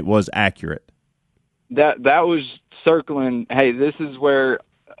administration. It was accurate. That was circling. Hey, this is where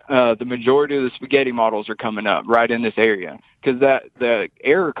the majority of the spaghetti models are coming up, right in this area, because the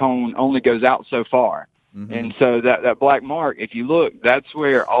error cone only goes out so far. Mm-hmm. And so that black mark, if you look, that's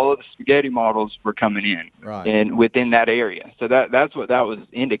where all of the spaghetti models were coming in, and within that area. So that's what that was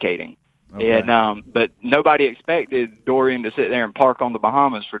indicating. Okay. And but nobody expected Dorian to sit there and park on the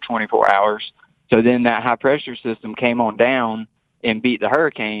Bahamas for 24 hours. So then that high pressure system came on down and beat the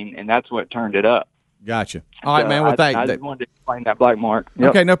hurricane, and that's what turned it up. Gotcha. All right, man. Well, I just wanted to explain that black mark.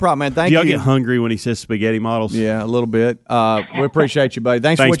 Yep. Okay, no problem, man. Thank you. Do y'all get hungry when he says spaghetti models? Yeah, a little bit. We appreciate you, buddy.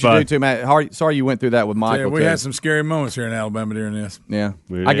 Thanks for what you do, too, man. Sorry you went through that with Michael, we had some scary moments here in Alabama during this. Yeah.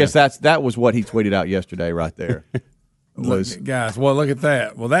 I guess that was what he tweeted out yesterday right there. Guys, well, look at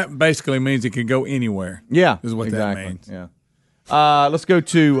that. Well, that basically means it can go anywhere. Yeah. Is what that means. Yeah. Let's go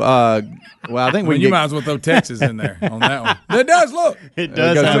to, I think you might as well throw Texas in there on that one. It does, look. It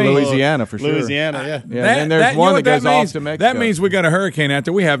does. It goes to Louisiana for sure. Louisiana, yeah. And then there's one that goes off to Mexico. That means we got a hurricane out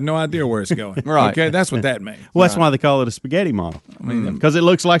there. We have no idea where it's going. Right. Okay, that's what that means. Well, that's why they call it a spaghetti model. I mean, because it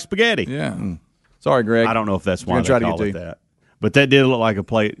looks like spaghetti. Yeah. Sorry, Greg. I don't know if that's why they call it that. But that did look like a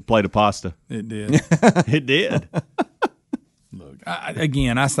plate of pasta. It did. It did. Look,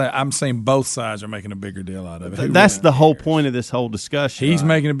 I'm saying both sides are making a bigger deal out of it. That's the whole point of this whole discussion. He's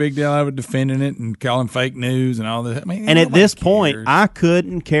making a big deal out of it, defending it and calling fake news and all this. I mean, and at this point, I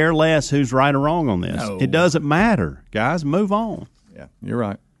couldn't care less who's right or wrong on this. No. It doesn't matter, guys. Move on. Yeah, you're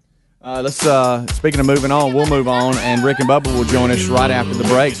right. Let's. Speaking of moving on, we'll move on, and Rick and Bubba will join us right after the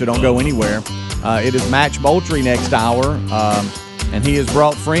break. So don't go anywhere. It is Match Moultrie next hour, and he has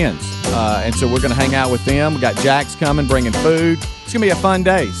brought friends, and so we're going to hang out with them. We got Jax coming, bringing food. It's going to be a fun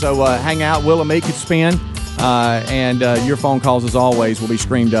day. So hang out. Will and me could spin, and your phone calls, as always, will be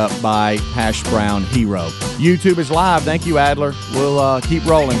screamed up by Hash Brown Hero. YouTube is live. Thank you, Adler. We'll keep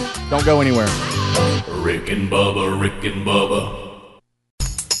rolling. Don't go anywhere. Rick and Bubba, Rick and Bubba.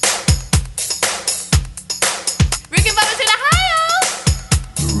 Rick and Bubba's in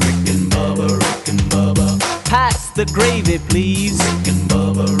Ohio. Rick and Bubba, Rick and Bubba. Pass the gravy, please. Rick and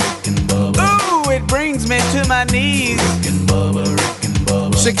Bubba, Rick and Bubba. Ooh, it brings me to my knees. Rick and Bubba, Rick and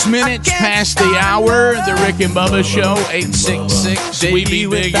Bubba. 6 minutes past the hour, the Rick and Bubba Show, 866 We Be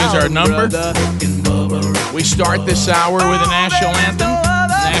Big is our number. We start this hour with a national anthem.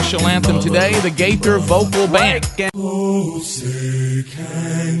 National anthem today, the Gaither Vocal Band. Oh, say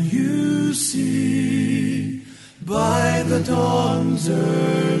can you see by the dawn's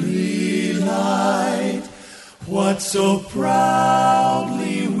early light what so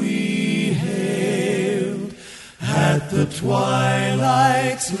proudly we hailed at the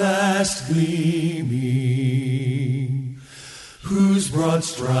twilight's last gleaming, whose broad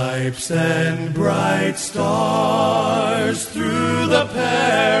stripes and bright stars through the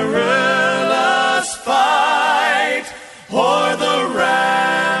perilous fight o'er the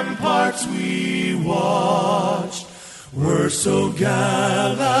ramparts we watched were so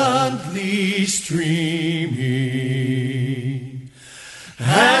gallantly streaming,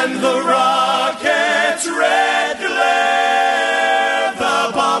 and the rocket's red glare,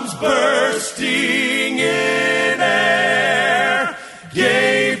 the bombs bursting in air,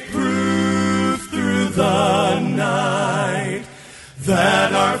 gave proof through the night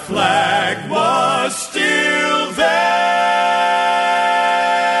that our flag was still there.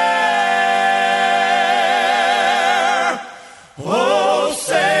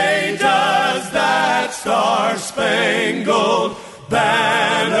 that star-spangled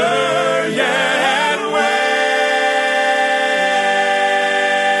banner yet wave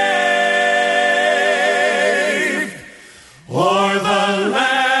o'er the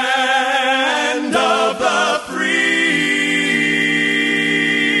land of the free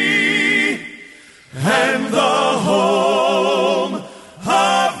and the home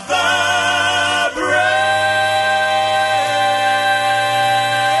of the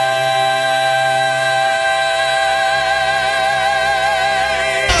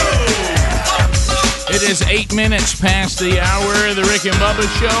It is 8 minutes past the hour of the Rick and Bubba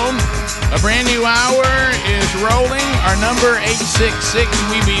Show. A brand new hour is rolling. Our number,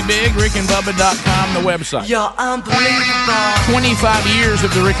 866-WE-BE-BIG, rickandbubba.com, the website. You're unbelievable. 25 years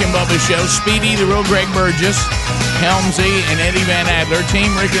of the Rick and Bubba Show. Speedy, the real Greg Burgess, Helmsy, and Eddie Van Adler.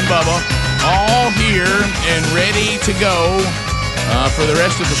 Team Rick and Bubba, all here and ready to go for the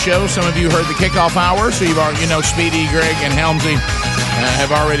rest of the show. Some of you heard the kickoff hour, so you've already, Speedy, Greg, and Helmsy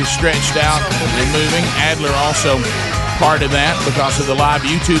have already stretched out and moving. Adler also part of that because of the live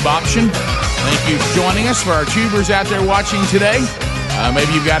YouTube option. Thank you for joining us. For our tubers out there watching today,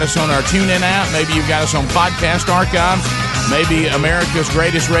 maybe you've got us on our TuneIn app. Maybe you've got us on podcast archives. Maybe America's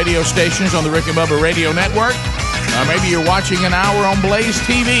greatest radio stations on the Rick and Bubba Radio Network. Maybe you're watching an hour on Blaze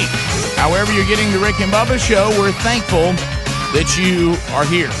TV. However you're getting the Rick and Bubba Show, we're thankful that you are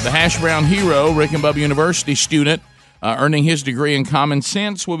here. The Hash Brown hero, Rick and Bubba University student, earning his degree in common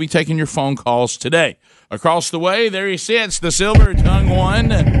sense, will be taking your phone calls today. Across the way, there he sits, the silver-tongued one,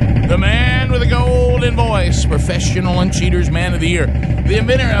 the man with a golden voice, professional and cheaters man of the year, the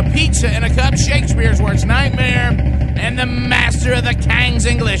inventor of pizza and a cup, Shakespeare's worst nightmare, and the master of the King's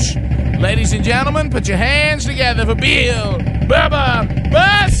English. Ladies and gentlemen, put your hands together for Bill Bubba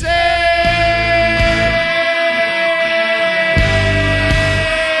Bussey!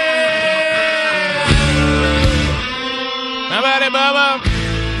 How about it, Bubba?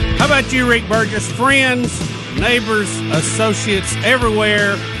 How about you, Rick Burgess? Friends, neighbors, associates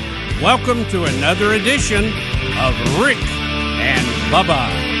everywhere, welcome to another edition of Rick and Bubba.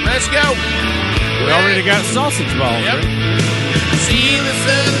 Let's go. We already got sausage balls. Yep. Rick. See the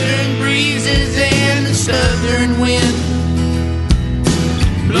southern breezes and the southern wind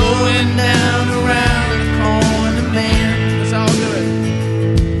blowing down around the corner, man. Let's all do it.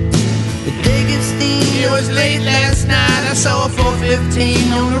 The day gets thin. It was late last night. I saw a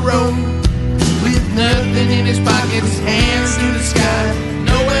 415 on the road with nothing in his pockets, hands to the sky,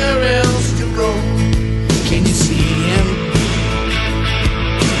 nowhere else to go. Can you see him?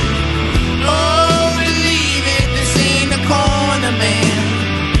 Oh, believe it, this ain't a corner man.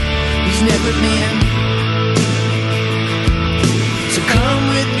 He's never been. So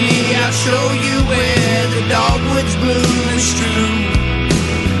come with me, I'll show you where the dogwood's bloom and strewn.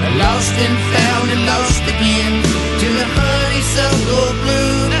 Lost and found and lost again to the honeysuckle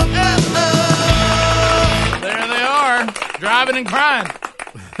bloom. There they are, driving and crying.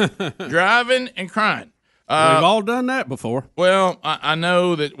 Driving and crying. We've all done that before. Well, I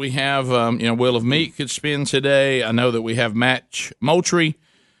know that we have, Will of Meat could spin today. I know that we have Match Moultrie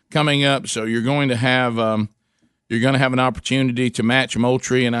coming up, so you're going to have an opportunity to match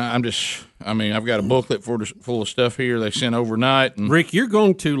Moultrie, and I've got a booklet full of stuff here they sent overnight. And Rick, you're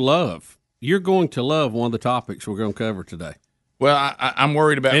going to love one of the topics we're going to cover today. Well, I'm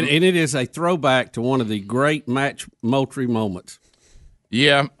worried about, and it is a throwback to one of the great Match Moultrie moments.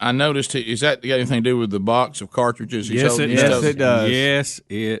 Yeah, I noticed. Is that got anything to do with the box of cartridges? Yes, it does. Yes,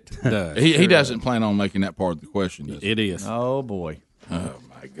 it does. He doesn't plan on making that part of the question, does he? It is. Oh, boy. Oh,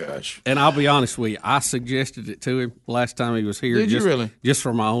 my gosh. And I'll be honest with you, I suggested it to him last time he was here. Did you really? Just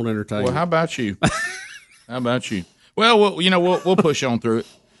for my own entertainment. Well, how about you? Well, we'll push on through it.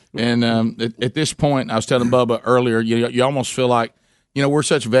 And at this point, I was telling Bubba earlier, you almost feel like, we're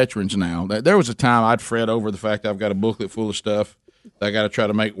such veterans now. There was a time I'd fret over the fact I've got a booklet full of stuff that I got to try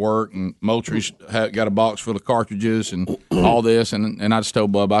to make work, and Moultrie's got a box full of cartridges and all this. And I just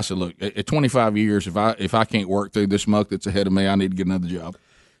told Bubba, I said, look, at 25 years, if I can't work through this muck that's ahead of me, I need to get another job.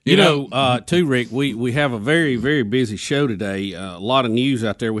 Too, Rick, we have a very, very busy show today. A lot of news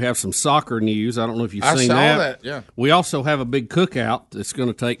out there. We have some soccer news. I don't know if you've seen that. I saw that, yeah. We also have a big cookout that's going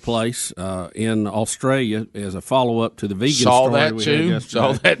to take place in Australia as a follow-up to the vegan story we had yesterday.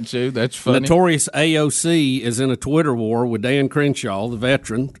 Saw that, too. That's funny. Notorious AOC is in a Twitter war with Dan Crenshaw, the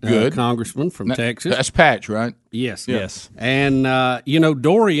veteran congressman from Texas. That's Patch, right? Yes. And,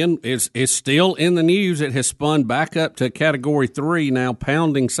 Dorian is still in the news. It has spun back up to Category 3, now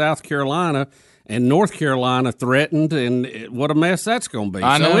pounding South Carolina and North Carolina threatened, and what a mess that's going to be.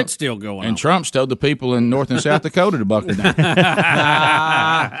 I know. So it's still going on. And Trump's told the people in North and South Dakota to buckle down.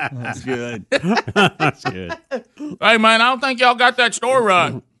 That's good. That's good. Hey, man, I don't think y'all got that story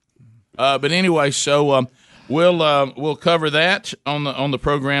right. But anyway, so we'll cover that on the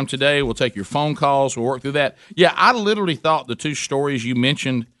program today. We'll take your phone calls. We'll work through that. Yeah, I literally thought the two stories you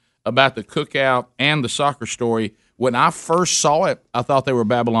mentioned about the cookout and the soccer story, when I first saw it, I thought they were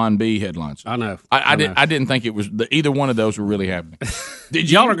Babylon Bee headlines. I know. I didn't think it was either one of those were really happening.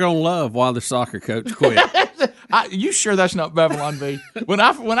 Y'all are going to love why the soccer coach quit. You sure that's not Babylon Bee? When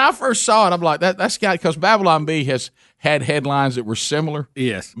I first saw it, I'm like, that's got, because Babylon Bee has had headlines that were similar.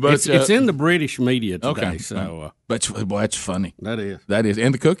 Yes, but it's in the British media today. Okay, so but boy, that's funny. That is,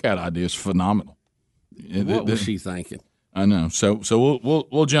 and the cookout idea is phenomenal. What was she thinking? I know. So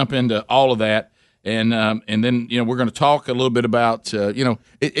we'll jump into all of that, and then we're going to talk a little bit about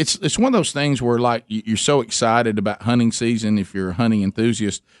it's one of those things where like you're so excited about hunting season. If you're a hunting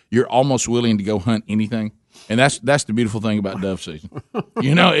enthusiast, you're almost willing to go hunt anything. And that's the beautiful thing about dove season.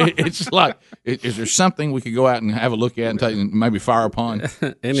 It's like, is there something we could go out and have a look at and maybe fire upon?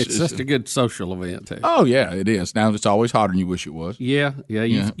 And it's just a good social event, too. Oh, yeah, it is. Now it's always hotter than you wish it was. Yeah.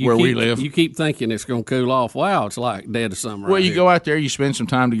 We live. You keep thinking it's going to cool off. Wow, it's like dead of summer. Well, you go out there, you spend some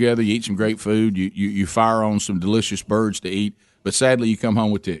time together, you eat some great food, you fire on some delicious birds to eat. But sadly, you come home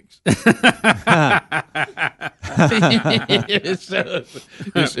with ticks. So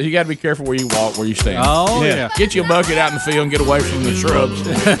you got to be careful where you walk, where you stand. Oh, yeah. Get you a bucket out in the field and get away from the shrubs.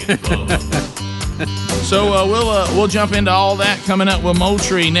 So we'll jump into all that coming up with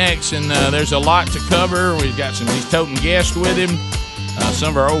Moultrie next, and there's a lot to cover. We've got he's toting guests with him, some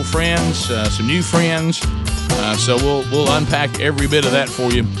of our old friends, some new friends. So we'll unpack every bit of that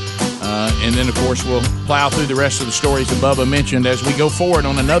for you. And then, of course, we'll plow through the rest of the stories that Bubba mentioned as we go forward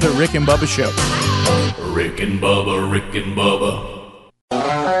on another Rick and Bubba show. Rick and Bubba, Rick and Bubba.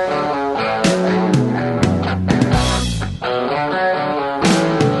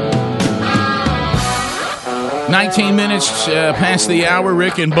 19 minutes past the hour,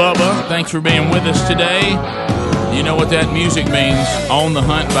 Rick and Bubba. Thanks for being with us today. You know what that music means. On the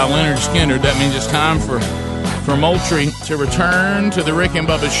Hunt by Leonard Skinner. That means it's time for Moultrie to return to the Rick and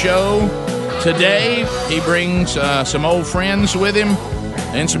Bubba show. Today, he brings some old friends with him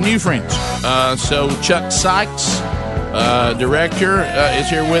and some new friends. So Chuck Sykes, director, is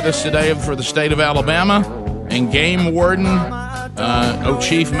here with us today for the state of Alabama. And game warden,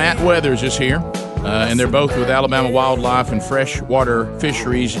 Chief Matt Weathers is here. And they're both with Alabama Wildlife and Freshwater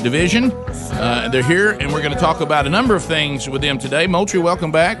Fisheries Division. They're here, and we're going to talk about a number of things with them today. Moultrie,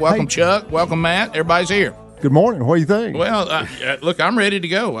 welcome back. Welcome, Chuck. Welcome, Matt. Everybody's here. Good morning. What do you think? Well, look, I'm ready to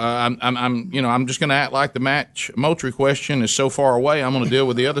go. I'm just going to act like the Moultrie question is so far away. I'm going to deal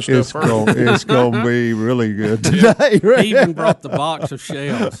with the other stuff first. It's going to be really good today. He even brought the box of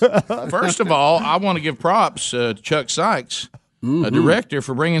shells. First of all, I want to give props to Chuck Sykes, a director,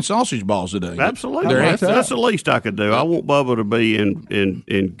 for bringing sausage balls today. Absolutely, that's the least I could do. I want Bubba to be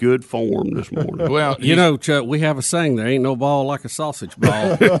in good form this morning. Well, Chuck, we have a saying: there ain't no ball like a sausage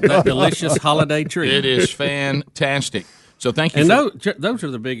ball. That delicious holiday treat. It is fantastic. So thank you. And those are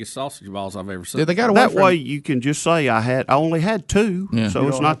the biggest sausage balls I've ever seen. Did they got that way? You can just say I only had two, so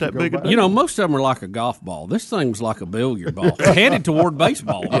it's not that big a deal. Most of them are like a golf ball. This thing's like a billiard ball, headed toward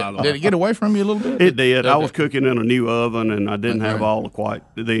baseball. Did it get away from you a little bit? It did. I was cooking in a new oven, and I didn't have all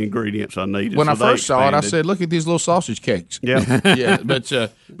the ingredients I needed. When I first saw it, I said, "Look at these little sausage cakes." Yeah, yeah.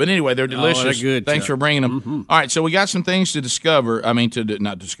 But anyway, they're delicious. They're good. Thanks for bringing them. Mm-hmm. All right, so we got some things to discover. I mean, to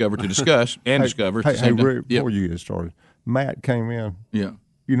discuss and discover. Hey, Rick, before you get started. Matt came in. Yeah.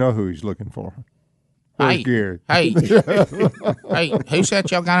 You know who he's looking for. Where's Gary? Hey, who said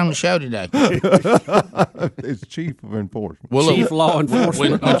y'all got on the show today? It's Chief of Enforcement. Well, Chief Law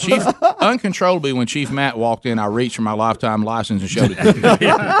Enforcement. Uncontrollably, when Chief Matt walked in, I reached for my lifetime license and showed it to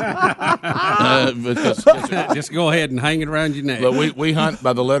him. Just go ahead and hang it around your neck. But we hunt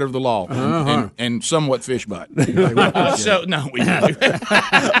by the letter of the law and somewhat fish bite. So, no, we don't.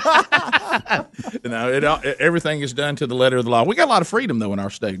 Everything is done to the letter of the law. We got a lot of freedom, though, in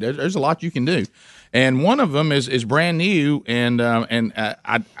our state. There's a lot you can do. And one of them is brand new, and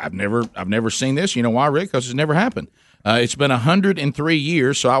I've never seen this. You know why, Rick? Because it's never happened. It's been 103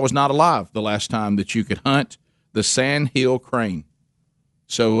 years, so I was not alive the last time that you could hunt the sandhill crane.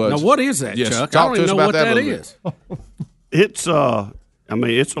 So now, what is that, Chuck? Talk I don't to us even know about what that is. It's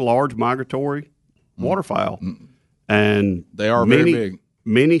it's a large migratory waterfowl, and they are very big.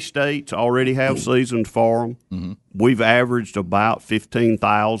 Many states already have seasons for them. Mm-hmm. We've averaged about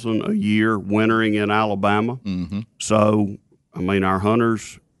 15,000 a year wintering in Alabama. Mm-hmm. So, our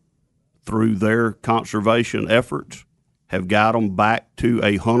hunters through their conservation efforts, have got them back to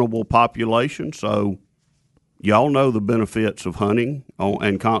a huntable population. So y'all know the benefits of hunting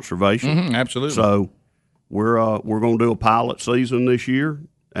and conservation. Absolutely. So we're going to do a pilot season this year,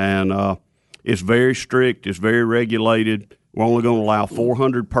 and it's very strict. It's very regulated. We're only going to allow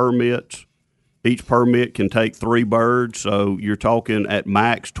 400 permits. Each permit can take 3 birds, so you're talking at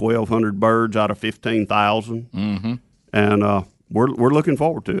max 1,200 birds out of 15,000. Mm-hmm. And we're looking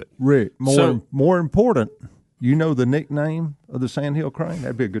forward to it. Rick, more important, you know the nickname of the sandhill crane?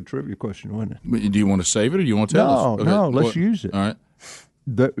 That'd be a good trivia question, wouldn't it? Do you want to save it, or do you want to tell us? Okay. No, let's use it. All right.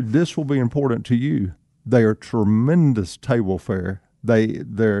 This will be important to you. They are tremendous table fare.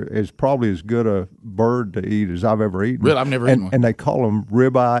 They're probably as good a bird to eat as I've ever eaten. Really? I've never eaten one. And they call them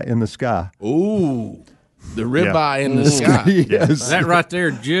ribeye in the sky. Ooh, the ribeye in the sky. Yes. That right there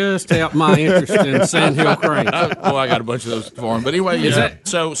just helped my interest in sandhill cranes. I got a bunch of those for him. But anyway,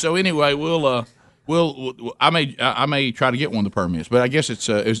 so anyway, I may try to get one of the permits, but I guess it's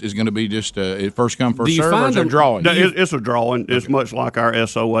going to be just first come first serve, or is there drawing? No, it's a drawing. It's much like our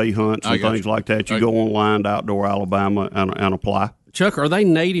SOA hunts and things like that. You go online to Outdoor Alabama and apply. Chuck, are they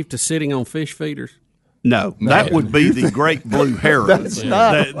native to sitting on fish feeders? No, that would be the great blue heron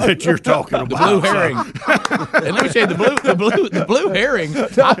that you're talking about. The blue herring. And let me tell you, the blue herring.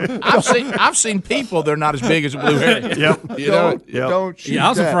 I've seen people. They're not as big as a blue herring. Yep. I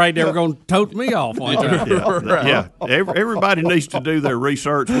was afraid they were going to tote me off one time. Yeah. Everybody needs to do their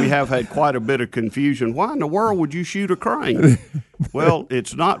research. We have had quite a bit of confusion. Why in the world would you shoot a crane? Well,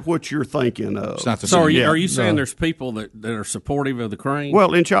 it's not what you're thinking of. It's not the So same. are you saying there's people that are supportive of the crane?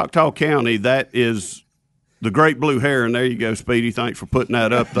 Well, in Choctaw County, that is the great blue heron. There you go, Speedy. Thanks for putting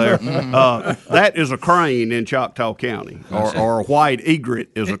that up there. That is a crane in Choctaw County, or a white egret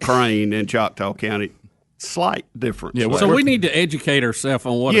is a crane in Choctaw County. Slight difference. Yeah, so we need to educate ourselves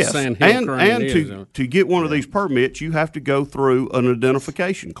on what a sandhill crane is. And to get one of these permits, you have to go through an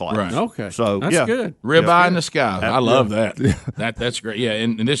identification class. Right. Okay. So that's good. Ribeye in the sky. I love that. That's great. Yeah,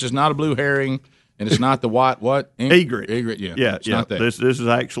 and this is not a blue herring, and it's not the white egret. Egret. Yeah. It's not that. This is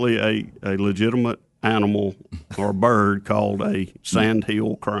actually a legitimate animal or bird called a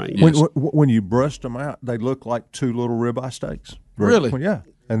sandhill crane. When you breast them out, they look like 2 little ribeye steaks. Really? Yeah.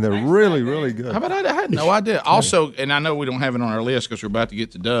 And they're really, really good. How about I had no idea. Also, and I know we don't have it on our list because we're about to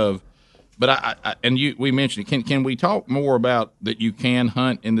get to dove, but we mentioned it. Can we talk more about that you can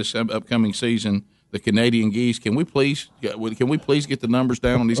hunt in this upcoming season the Canadian geese? Can we please get the numbers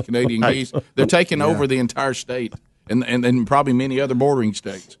down on these Canadian geese? They're taking over the entire state and probably many other bordering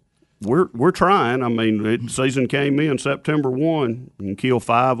states. We're trying. I mean, season came in September 1 and killed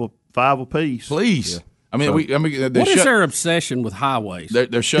 5 apiece. Please. Yeah. I mean, what is their obsession with highways?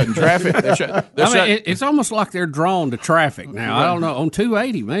 They're shutting traffic. It's almost like they're drawn to traffic now. I don't know. On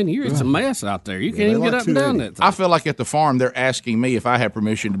 280, man, it's a mess out there. You can't even get up and down that thing. I feel like at the farm they're asking me if I have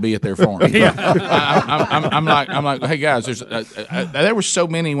permission to be at their farm. I'm like, hey guys, there were so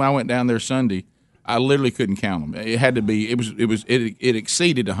many when I went down there Sunday. I literally couldn't count them. It had to be. It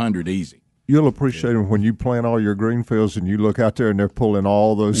exceeded 100 easy. You'll appreciate them when you plant all your green fields and you look out there and they're pulling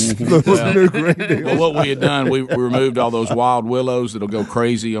all those new green deals. Well, what we had done, we removed all those wild willows that'll go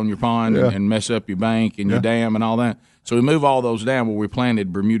crazy on your pond and mess up your bank and your dam and all that. So we move all those down where we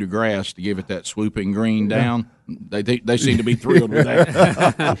planted Bermuda grass to give it that swooping green down. They seem to be thrilled with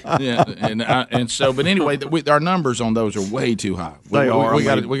that. But anyway, our numbers on those are way too high. We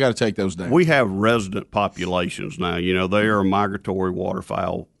got to take those down. We have resident populations now. You know, they are migratory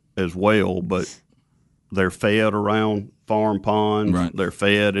waterfowl as well, but they're fed around farm ponds. Right. They're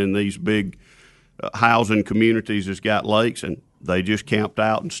fed in these big housing communities that's got lakes, and they just camped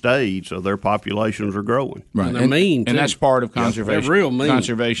out and stayed, so their populations are growing. Right, and they're mean, and that's part of conservation. They're real mean.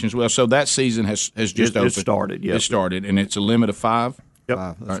 Conservation as well. So that season has just opened. It started. Yes, it started, and it's a limit of 5. Yep,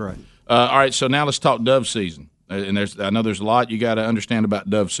 5. That's right. All right, so now let's talk dove season. And I know there's a lot you got to understand about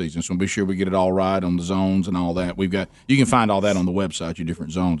dove season, so be sure we get it all right on the zones and all that. You can find all that on the website, your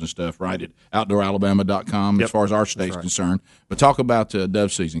different zones and stuff, right at outdooralabama.com as far as our state's concerned. But talk about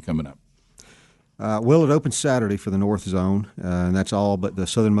dove season coming up. Well, it opens Saturday for the North Zone, and that's all but the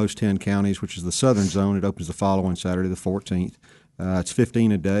southernmost 10 counties, which is the Southern Zone. It opens the following Saturday, the 14th. It's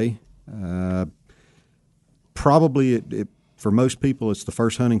 15 a day. Probably for most people, it's the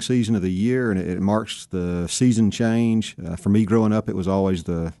first hunting season of the year, and it marks the season change. For me, growing up, it was always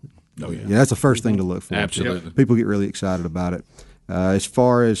that's the first thing to look for. Absolutely. People get really excited about it. As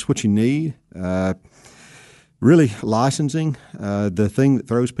far as what you need, really licensing. The thing that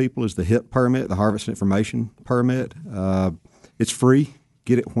throws people is the HIP permit, the Harvest Information Permit. It's free.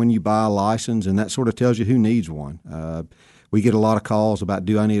 Get it when you buy a license, and that sort of tells you who needs one. We get a lot of calls about,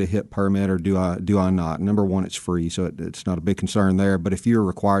 do I need a HIP permit or do I not? Number one, it's free, so it's not a big concern there. But if you're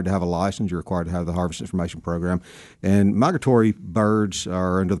required to have a license, you're required to have the Harvest Information Program. And migratory birds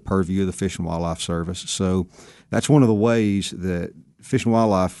are under the purview of the Fish and Wildlife Service. So that's one of the ways that Fish and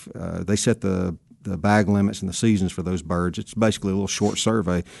Wildlife, they set the bag limits and the seasons for those birds. It's basically a little short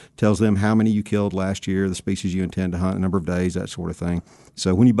survey. Tells them how many you killed last year, the species you intend to hunt, the number of days, that sort of thing.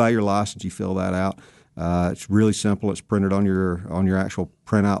 So when you buy your license, you fill that out. It's really simple. It's printed on your actual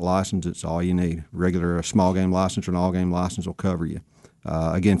printout license. It's all you need. A small game license or an all game license will cover you.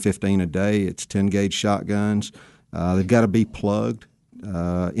 Again, 15 a day. It's 10 gauge shotguns. They've got to be plugged,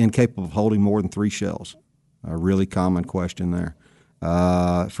 incapable of holding more than 3 shells. A really common question there.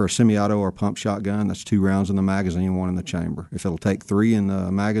 For a semi-auto or pump shotgun, that's 2 rounds in the magazine, 1 in the chamber. If it'll take 3 in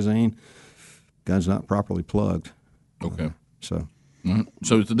the magazine, gun's not properly plugged. Okay. So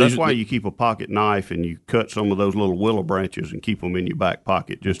That's why you keep a pocket knife and you cut some of those little willow branches and keep them in your back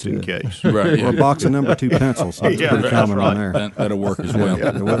pocket just in case. Right. Or a box of number 2 pencils. That's pretty common on there. That'll work as well.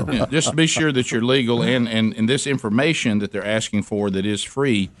 Yeah, just to be sure that you're legal and this information that they're asking for that is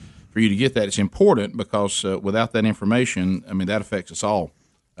free for you to get that, it's important because without that information, I mean, that affects us all.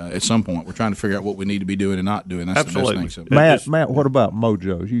 At some point, we're trying to figure out what we need to be doing and not doing. That's Absolutely. the best thing. So, Matt, what about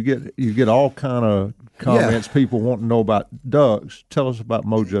mojos? You get all kind of comments. People want to know about ducks. Tell us about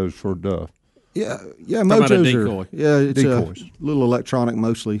mojos for dove. Yeah, mojos decoy. It's decoys. a little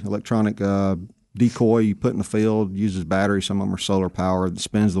mostly electronic decoy you put in the field. Uses battery. Some of them are solar powered. It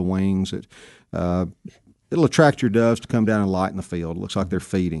spins the wings. It'll attract your doves to come down and light in the field. It looks like they're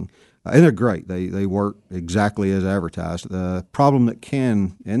feeding. And they're great. They work exactly as advertised. The problem that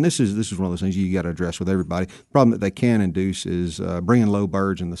can, and this is one of those things you got to address with everybody. The problem that they can induce is bringing low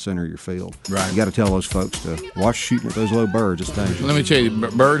birds in the center of your field. Right. You got to tell those folks to watch shooting at those low birds. It's dangerous. let me tell you,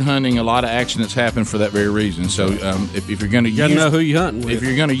 bird hunting, a lot of accidents happen for that very reason. So if you're going to know who you're hunting with. If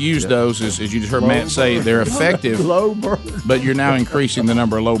you're going to use those, as you just heard Matt say, they're effective. Low birds. But you're now increasing the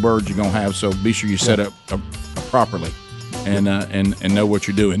number of low birds you're going to have. So be sure you set up properly. And know what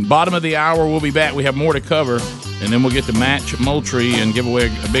you're doing. Bottom of the hour, we'll be back. We have more to cover, and then we'll get to Match Moultrie and give away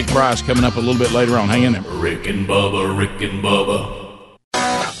a big prize coming up a little bit later on. Hang in there. Rick and Bubba, Rick and Bubba.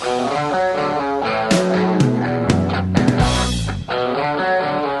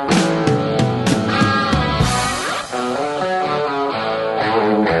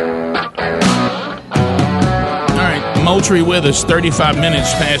 Moultrie with us, 35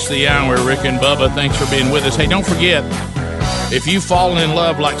 minutes past the hour. Rick and Bubba, thanks for being with us. Hey, don't forget, if you've fallen in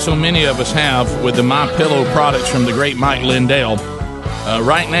love like so many of us have with the MyPillow products from the great Mike Lindell,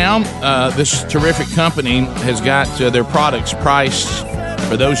 right now, this terrific company has got their products priced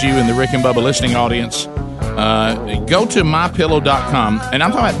for those of you in the Rick and Bubba listening audience. Go to MyPillow.com, and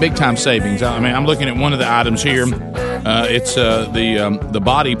I'm talking about big-time savings. I mean, I'm looking at one of the items here. It's the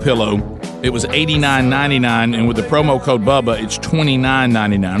body pillow. It was $89.99, and with the promo code Bubba, it's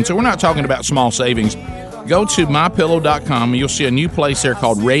 $29.99. So we're not talking about small savings. Go to MyPillow.com, and you'll see a new place there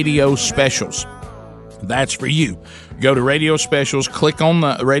called Radio Specials. That's for you. Go to Radio Specials, click on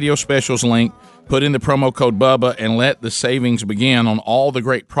the Radio Specials link, put in the promo code Bubba, and let the savings begin on all the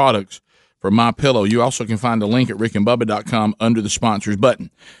great products for MyPillow. You also can find a link at rickandbubba.com under the sponsors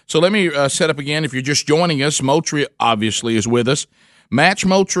button. So let me set up again. If you're just joining us, Moultrie obviously is with us. Match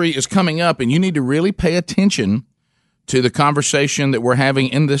Moultrie is coming up, and you need to really pay attention to the conversation that we're having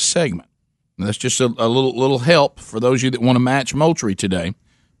in this segment. And that's just a little help for those of you that want to match Moultrie today.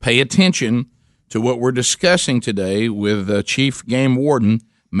 Pay attention to what we're discussing today with Chief Game Warden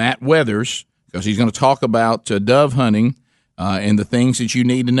Matt Weathers, because he's going to talk about dove hunting and the things that you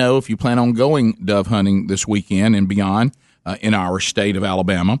need to know if you plan on going dove hunting this weekend and beyond in our state of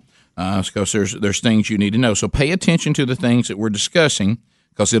Alabama. Because there's things you need to know. So pay attention to the things that we're discussing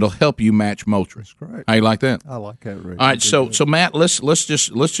because it'll help you match Moultrie. That's great. How you like that? I like that, Rick. All right, so Matt, let's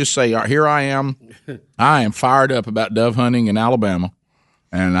just say here I am. I am fired up about dove hunting in Alabama,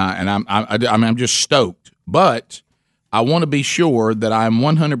 and I'm just stoked. But I want to be sure that I'm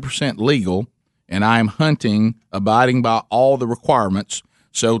 100% legal and I am hunting, abiding by all the requirements.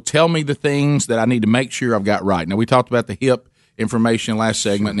 So tell me the things that I need to make sure I've got right. Now we talked about the HIP information last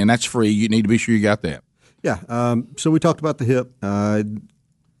segment, and that's free. You need to be sure you got that. Yeah. So we talked about the HIP.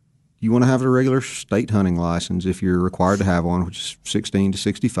 You want to have a regular state hunting license if you're required to have one, which is 16 to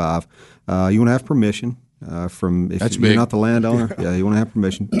 65. You want to have permission from if that's you're big. Not the landowner. Yeah, you want to have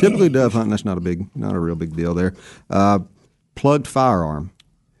permission. Typically, dove hunting, that's not a real big deal there. Plugged firearm.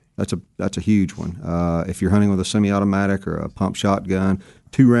 That's a huge one. If you're hunting with a semi-automatic or a pump shotgun,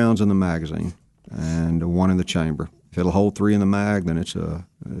 2 rounds in the magazine and 1 in the chamber. If it'll hold 3 in the mag, then it's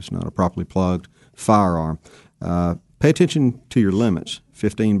not a properly plugged firearm. pay attention to your limits.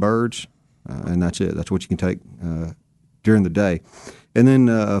 15 birds, and that's it. That's what you can take during the day. And then,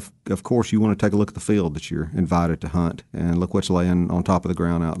 of course, you want to take a look at the field that you're invited to hunt and look what's laying on top of the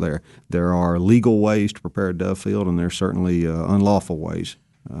ground out there. There are legal ways to prepare a dove field, and there's certainly unlawful ways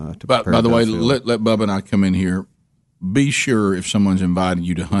to prepare a dove field. By the way, let Bubba and I come in here. Be sure if someone's inviting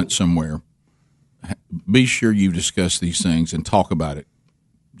you to hunt somewhere, be sure you discuss these things and talk about it.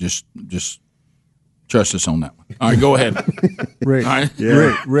 Just trust us on that one. All right, go ahead. Rick, all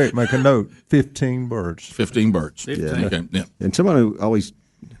right. Rick, make a note. 15 birds. 15 birds. 15. Yeah. Okay. Yeah. And someone who always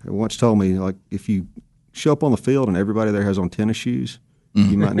once told me, like, if you show up on the field and everybody there has on tennis shoes,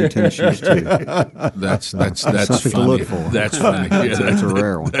 you might need tennis shoes too. That's something funny. to look for. That's funny. Yeah, that's a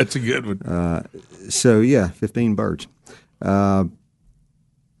rare one. That's a good one. So yeah, 15 birds.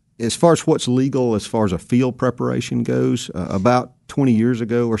 As far as what's legal, as far as a field preparation goes, about 20 years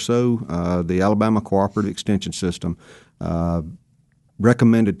ago or so, the Alabama Cooperative Extension System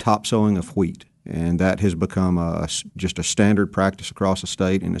recommended topsowing of wheat, and that has become just a standard practice across the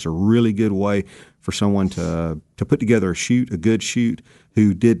state, and it's a really good way for someone to put together a good shoot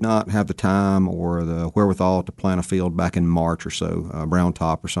who did not have the time or the wherewithal to plant a field back in March or so, brown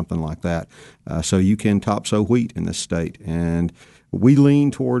top or something like that. So you can topsow wheat in this state, and we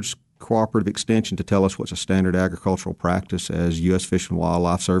lean towards cooperative extension to tell us what's a standard agricultural practice, as U.S. Fish and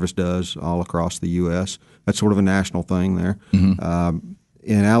Wildlife Service does all across the U.S. That's sort of a national thing there. Mm-hmm.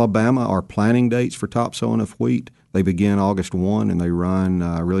 In Alabama, our planting dates for topsowing of wheat, they begin August 1 and they run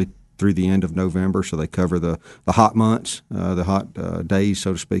really through the end of November, so they cover the hot months, the hot days,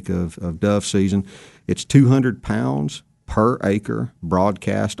 so to speak, of dove season. It's 200 pounds per acre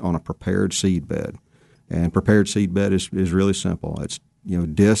broadcast on a prepared seed bed. And prepared seed bed is really simple. It's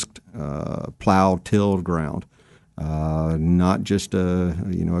disked, plowed, tilled ground, not just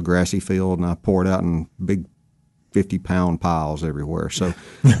a grassy field, and I pour it out in big 50-pound piles everywhere. So,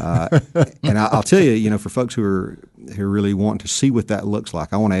 and I'll tell you, for folks who really want to see what that looks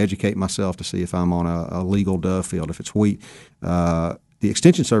like, I want to educate myself to see if I'm on a legal dove field, if it's wheat. The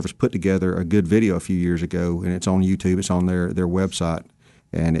Extension Service put together a good video a few years ago, and it's on YouTube. It's on their website,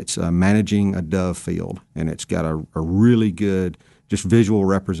 and it's managing a dove field, and it's got a really good just visual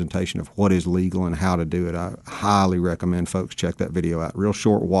representation of what is legal and how to do it. I highly recommend folks check that video out. Real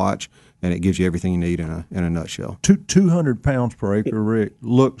short watch, and it gives you everything you need in a nutshell. 200 pounds per acre, Rick,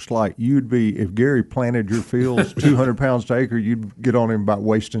 looks like you'd be, if Gary planted your fields 200 pounds per acre, you'd get on him about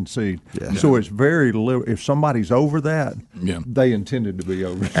wasting seed. Yeah. So it's very little. If somebody's over that, they intended to be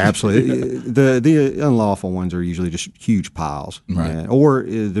over. Absolutely. The unlawful ones are usually just huge piles. Right. Or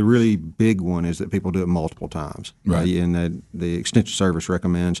the really big one is that people do it multiple times. Right. And the Extension Service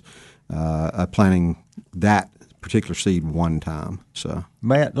recommends planting that particular seed one time. So,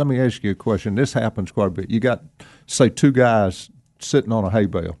 Matt, let me ask you a question. This happens quite a bit. You got, say, two guys sitting on a hay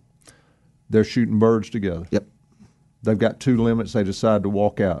bale. They're shooting birds together. Yep. They've got two limits. They decide to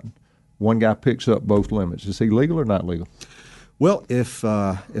walk out. One guy picks up both limits. Is he legal or not legal? Well, if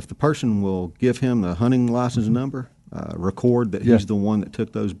the person will give him the hunting license number, record that he's the one that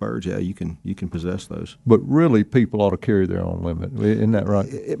took those birds, you can possess those. But really, people ought to carry their own limit. Isn't that right?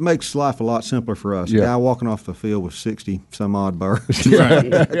 It makes life a lot simpler for us. Yeah. A guy walking off the field with 60-some-odd birds.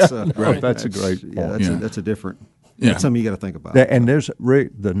 That's a great point. That's a different. Yeah. That's something you got to think about. And there's,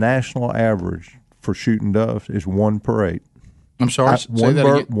 Rick, the national average for shooting doves is 1 per 8. I'm sorry.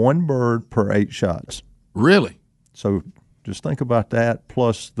 One bird per 8 shots. Really? So just think about that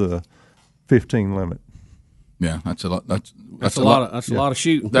plus the 15 limit. Yeah, that's a lot. That's a lot of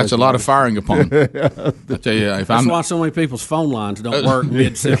shooting. That's a lot of firing upon. I tell you, if that's why so many people's phone lines don't work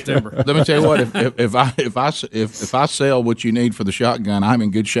mid-September. Let me tell you what: if I sell what you need for the shotgun, I'm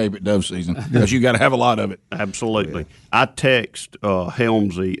in good shape at dove season because you got to have a lot of it. Absolutely. Yeah. I text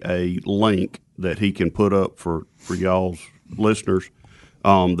Helmsy a link that he can put up for y'all's listeners.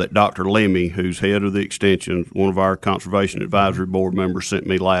 That Dr. Lemmy, who's head of the extension, one of our conservation advisory board members, sent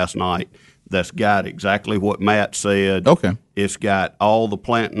me last night. That's got exactly what Matt said. Okay. It's got all the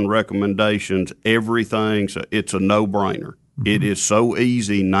planting recommendations, everything. So it's a no-brainer. Mm-hmm. It is so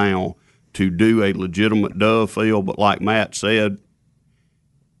easy now to do a legitimate dove field. But like Matt said,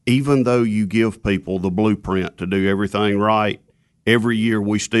 even though you give people the blueprint to do everything right, every year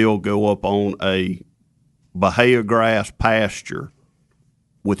we still go up on a Bahia grass pasture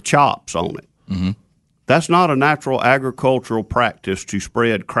with chops on it. Mm-hmm. That's not a natural agricultural practice to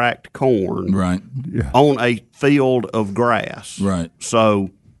spread cracked corn on a field of grass. Right.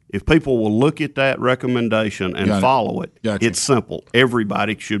 So if people will look at that recommendation and follow it, it's simple.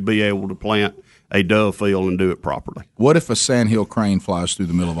 Everybody should be able to plant a dove field and do it properly. What if a sandhill crane flies through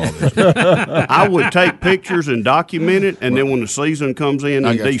the middle of all this? I would take pictures and document it, and then when the season comes in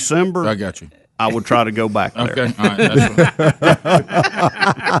December, I got you. I would try to go back there. Okay, all right.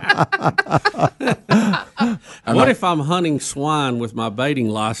 What if I'm hunting swine with my baiting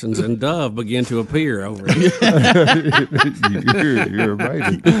license and dove begin to appear over it? You're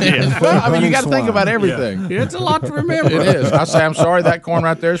amazing. Yeah. Well, I mean, you got to think about everything. Yeah. It's a lot to remember. It is. I say, I'm sorry, that corn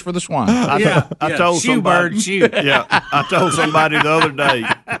right there is for the swine. I told Shoe somebody, bird, shoot. Yeah, I told somebody the other day,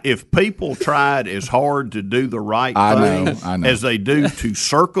 if people tried as hard to do the right thing I know. as they do to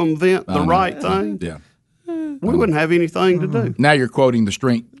circumvent the right thing, yeah, we wouldn't have anything to do. Now you're quoting the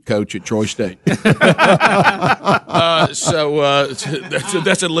strength coach at Troy State. That's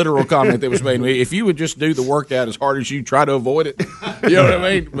a literal comment that was made to me. If you would just do the workout as hard as you try to avoid it, you know what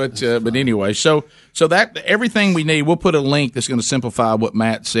I mean? But anyway, so that everything we need, we'll put a link that's going to simplify what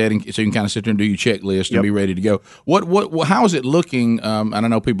Matt said, and so you can kind of sit there and do your checklist and be ready to go. How is it looking? And I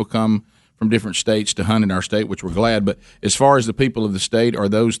know people come from different states to hunt in our state, which we're glad. But as far as the people of the state or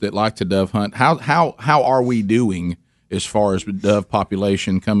those that like to dove hunt, how are we doing as far as the dove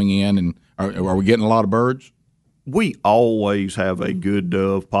population coming in, and are we getting a lot of birds? We always have a good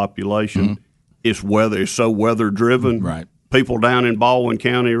dove population. Mm-hmm. It's so weather driven. Right. People down in Baldwin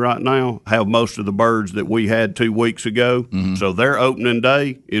County right now have most of the birds that we had 2 weeks ago. Mm-hmm. So their opening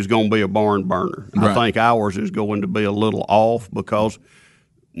day is going to be a barn burner. Right. I think ours is going to be a little off because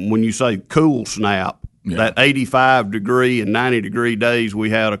when you say cool snap, that 85-degree and 90-degree days we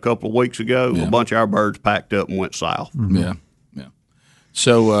had a couple of weeks ago, a bunch of our birds packed up and went south. Mm-hmm. Yeah.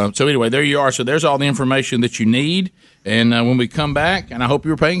 So anyway, there you are. So there's all the information that you need. And when we come back, and I hope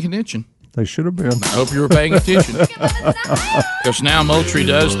you were paying attention. They should have been. I hope you were paying attention. Because now Moultrie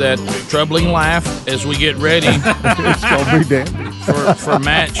does that troubling laugh as we get ready. It's going to be dandy. For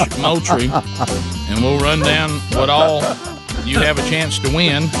Match Moultrie. And we'll run down what all you have a chance to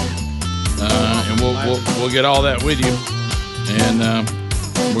win. And we'll get all that with you. And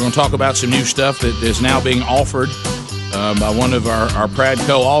we're going to talk about some new stuff that is now being offered by one of our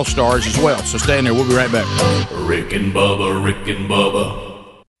Pradco All-Stars as well. So stay in there. We'll be right back. Rick and Bubba, Rick and Bubba.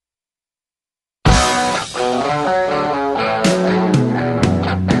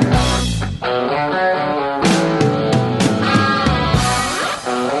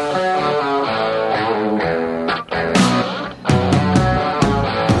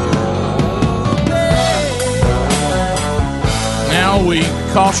 Now we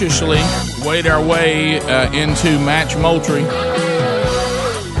cautiously wade our way into Match Moultrie.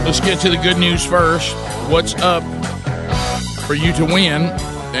 Let's get to the good news first. What's up for you to win?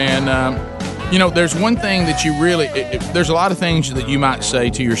 And, there's one thing that you really there's a lot of things that you might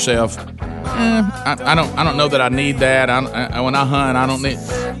say to yourself, I don't know that I need that. When I hunt, I don't need.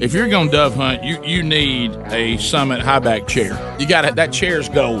 If you're going to dove hunt, you need a Summit high back chair. You got it. That chair's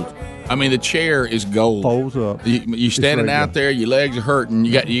gold. I mean, the chair is gold. Folds up. You standing out there, your legs are hurting.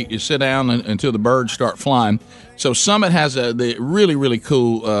 You sit down until the birds start flying. So Summit has the really, really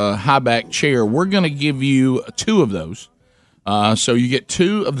cool high back chair. We're going to give you 2 of those. So you get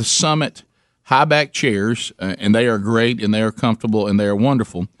 2 of the Summit high back chairs, and they are great, and they are comfortable, and they are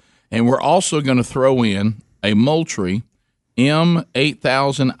wonderful. And we're also going to throw in a Moultrie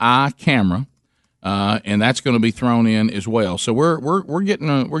M8000i camera. And that's going to be thrown in as well. So we're getting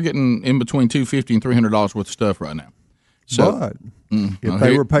in between $250 and $300 worth of stuff right now. So, but if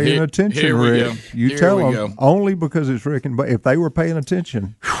they were paying attention, Rick, you tell them only because it's Rick and. But if they were paying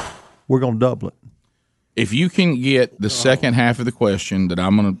attention, we're going to double it. If you can get the second half of the question that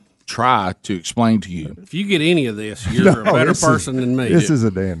I'm going to try to explain to you, if you get any of this, you're a better person than me. This is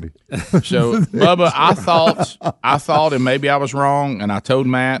a dandy. So, Bubba, I thought, and maybe I was wrong, and I told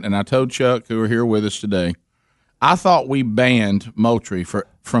Matt and I told Chuck, who are here with us today, I thought we banned Moultrie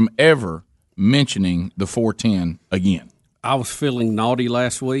from ever mentioning the 410 again. I was feeling naughty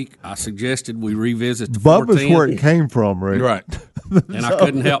last week. I suggested we revisit the Bubba's 410. where it came from, Rick. Right. And I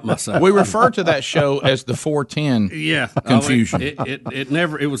couldn't help myself. We refer to that show as the 410 confusion.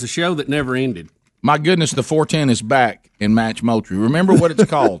 It was a show that never ended. My goodness, the 410 is back in Match Moultrie. Remember what it's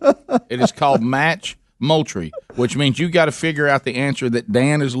called? It is called Match Moultrie, which means you got to figure out the answer that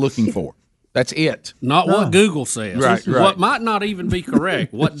Dan is looking for. That's it. Not what Google says. Right. What might not even be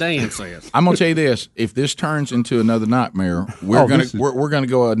correct. What Dan says. I'm going to tell you this: if this turns into another nightmare, we're gonna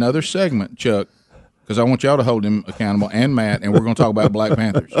go another segment, Chuck, because I want y'all to hold him accountable, and Matt, and we're going to talk about Black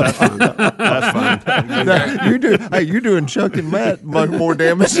Panthers. That's fine. You're doing Chuck and Matt more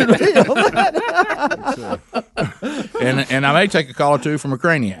damage than me on that. And I may take a call or two from a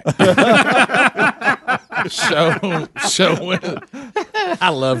craniac. So I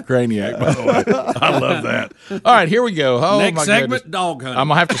love Craniac, by the way. I love that. All right, here we go. Oh, Next my segment, goodness. dog hunting. I'm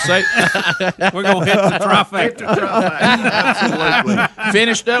going to have to say. We're going to hit the trifecta. Absolutely.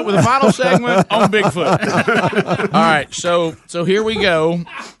 Finished up with the final segment on Bigfoot. All right, so here we go.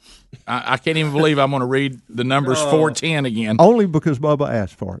 I can't even believe I'm going to read the numbers 410 again. Only because Bubba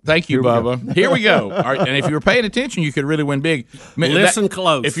asked for it. Thank you, Bubba. Here we go. All right, and if you were paying attention, you could really win big. Listen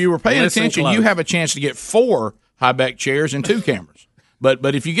close. If you were paying Listen attention, close. you have a chance to get 4 high back chairs and 2 cameras.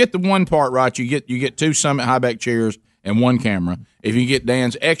 But if you get the one part right, you get 2 Summit high back chairs and 1 camera. If you get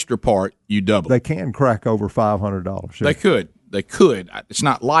Dan's extra part, you double. They can crack over $500. They could. They could. It's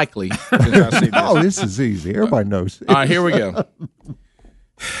not likely. Since I see this. Oh, this is easy. Everybody knows. All right, here we go.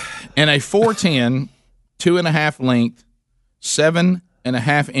 In a 410, 2.5 length,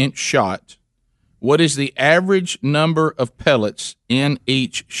 7.5 inch shot, what is the average number of pellets in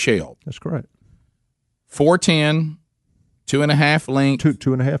each shell? That's correct. 410, 2.5 length,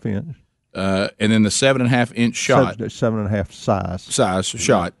 2.5 inch, and then the 7.5 inch shot, 7.5 size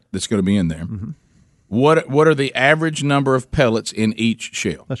shot that's going to be in there. Mm-hmm. What are the average number of pellets in each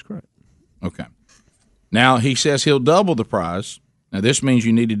shell? That's correct. Okay. Now he says he'll double the prize. Now, this means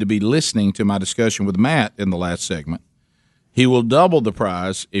you needed to be listening to my discussion with Matt in the last segment. He will double the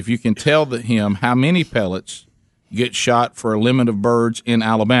prize if you can tell him how many pellets get shot for a limit of birds in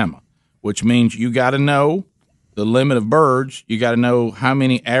Alabama, which means you got to know the limit of birds. You got to know how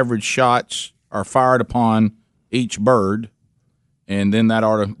many average shots are fired upon each bird, and then that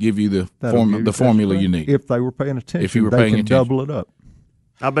ought to give you the formula you need. If they were paying attention, if you were they paying can attention. double it up.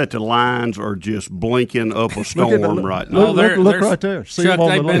 I bet the lines are just blinking up a storm right now. Look right there. See Chuck, them on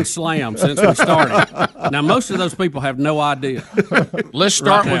they've the been list. slammed since we started. Now, most of those people have no idea. Let's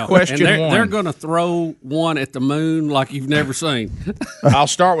start with now. question and 1. They're going to throw one at the moon like you've never seen. I'll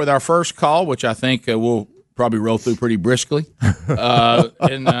start with our first call, which I think we'll probably roll through pretty briskly.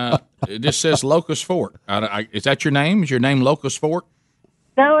 It just says Locust Fork. Is that your name? Is your name Locust Fork?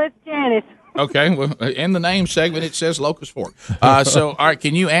 No, it's Janice. Okay, well, in the name segment, it says Locust Fork. So, all right,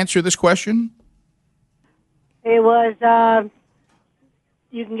 can you answer this question? It was,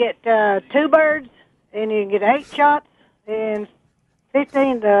 you can get 2 birds, and you can get 8 shots, and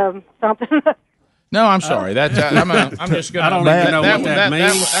 15 something. No, I'm sorry. I'm just going to. I don't even know what that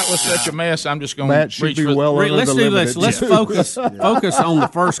means. That was such a mess. I'm just going Matt to should reach be for well under Let's the do limit. this. Let's focus on the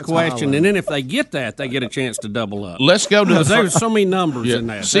first question, and then if they get that, they get a chance to double up. Let's go to the Because there's so many numbers in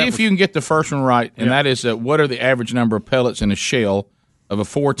there. See if you can get the first one right, and that is what are the average number of pellets in a shell of a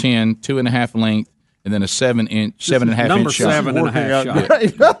 410, 2.5 length, and then a 7.5 number inch shot.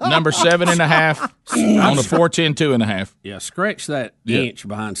 7.5 shot. Number 7.5 on a 410, 2.5. Yeah, scratch that inch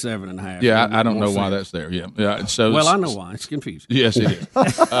behind 7.5. Yeah, I don't know why that's there. Yeah. So well, I know why. It's confusing. Yes, it is.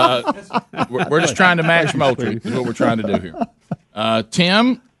 We're just trying to match Moultrie. Is what we're trying to do here.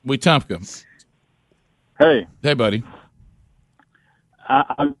 Tim Wetumpka. Hey, buddy.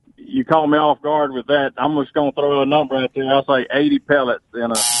 You caught me off guard with that. I'm just going to throw a number out there. I'll say 80 pellets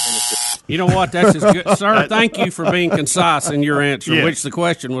in a. You know what? That's as good, sir. Thank you for being concise in your answer, Yeah. which the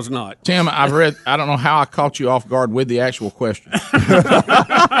question was not. Tim, I don't know how I caught you off guard with the actual question.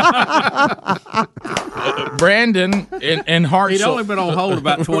 Brandon in Hartselle. He'd only been on hold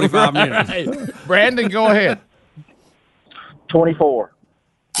about 25 minutes. Right. Brandon, go ahead. 24.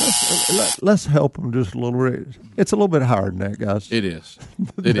 Let's help them just a little bit. It's a little bit higher than that, guys. It is.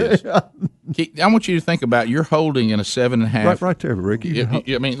 It is. I want you to think about you're holding in a 7.5. Right there, Ricky.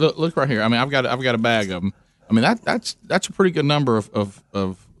 I mean, look right here. I mean, I've got a bag of them. I mean, that's a pretty good number of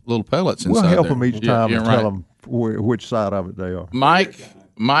little pellets inside. We'll help there. them each time and right. tell them which side of it they are.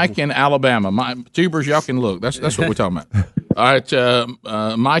 Mike in Alabama. Tubers, y'all can look. That's what we're talking about. All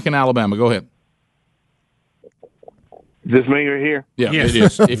right, Mike in Alabama. Go ahead. Is this me right here? Yeah, It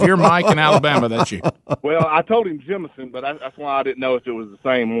is. If you're Mike in Alabama, that's you. Well, I told him Jemison, but that's why I didn't know if it was the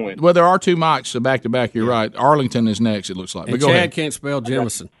same one. Well, there are 2 Mikes back to back. You're right. Arlington is next. It looks like. And But go Chad ahead. can't spell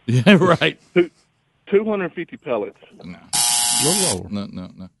Jemison. Yeah, right. 250 pellets. No. A little lower.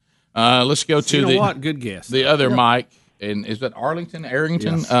 No. Let's go to You know what? Good guess. the other Mike. And is that Arlington,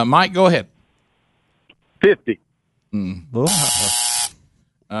 Arrington? Yes. Mike, go ahead. 50. Little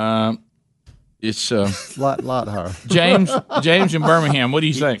higher. It's lot higher. James in Birmingham. What do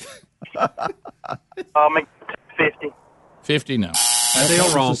you think? 50. 50? No.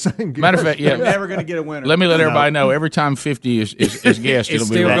 Still wrong. Matter of fact, yeah. You're never going to get a winner. Let me let everybody know. Every time 50 is guessed, It's it'll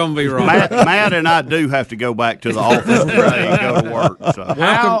be still wrong. going to be wrong. Matt and I do have to go back to the office today and go to work.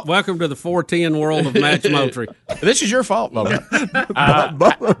 So. Welcome to the 410 world of Match Moultrie. This is your fault, Bubba.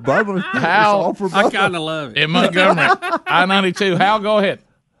 Bubba, Hal, I kind of love it. in Montgomery, I-92. Hal, go ahead.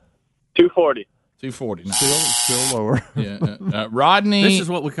 240. 240. No. Still lower. Yeah. Rodney. This is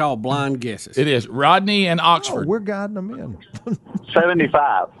what we call blind guesses. It is. Rodney and Oxford. Oh, we're guiding them in.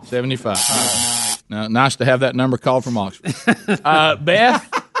 75. 75. Now, nice to have that number called from Oxford.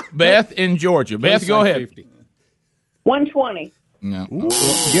 Beth in Georgia. Beth, go ahead. 120. No.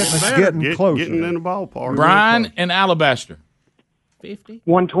 Getting close. Getting in the ballpark. Brian in Alabaster. 50.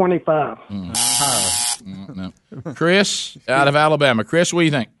 125. No. Chris out of Alabama. Chris, what do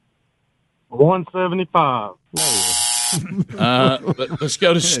you think? 175. Let's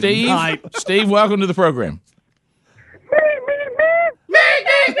go to Steve. Steve, welcome to the program.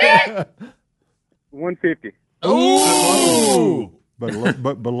 150. Ooh.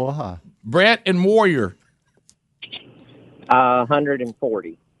 But below high. Brett and Warrior.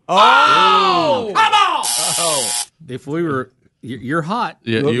 140. Oh! Come on! If we were, you're hot.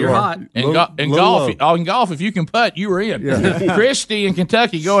 Yeah, you're hot. In golf, in golf, if you can putt, you were in. Yeah. Christy in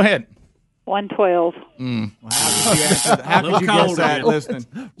Kentucky, go ahead. 112. How could you guess that listening?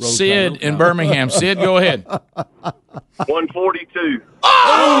 Sid in Birmingham. Sid, go ahead. 142.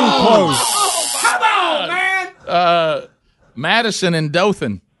 Oh! Come on, man! Madison in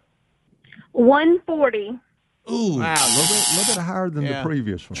Dothan. 140. Ooh. Wow, a little bit higher than the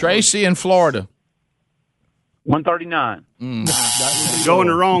previous one. Tracy in Florida. 139. Going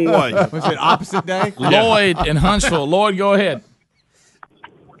the wrong way. Was it opposite day? Lloyd in Huntsville. Lloyd, go ahead.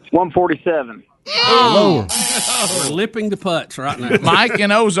 147. Lower. We're lipping the putts right now. Mike in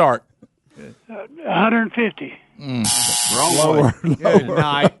Ozark. 150. Wrong Lower. way. Good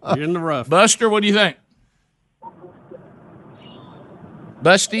night. You're in the rough. Buster, what do you think?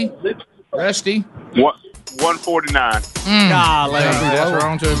 Busty? Rusty? 149. Golly. That's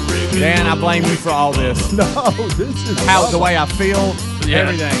wrong too. Dan, I blame you for all this. No, this is How the way I feel,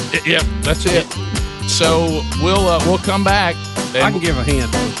 everything. Yep, that's it. So we'll come back. And I can give a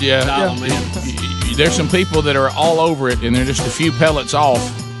hint. Yeah. Dial them in. There's some people that are all over it, and they're just a few pellets off.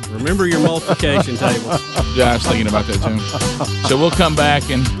 Remember your multiplication table. Yeah, I was thinking about that too. So we'll come back,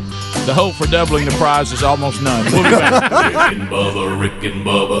 and the hope for doubling the prize is almost none. We'll be back. Rick and Bubba, Rick and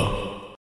Bubba.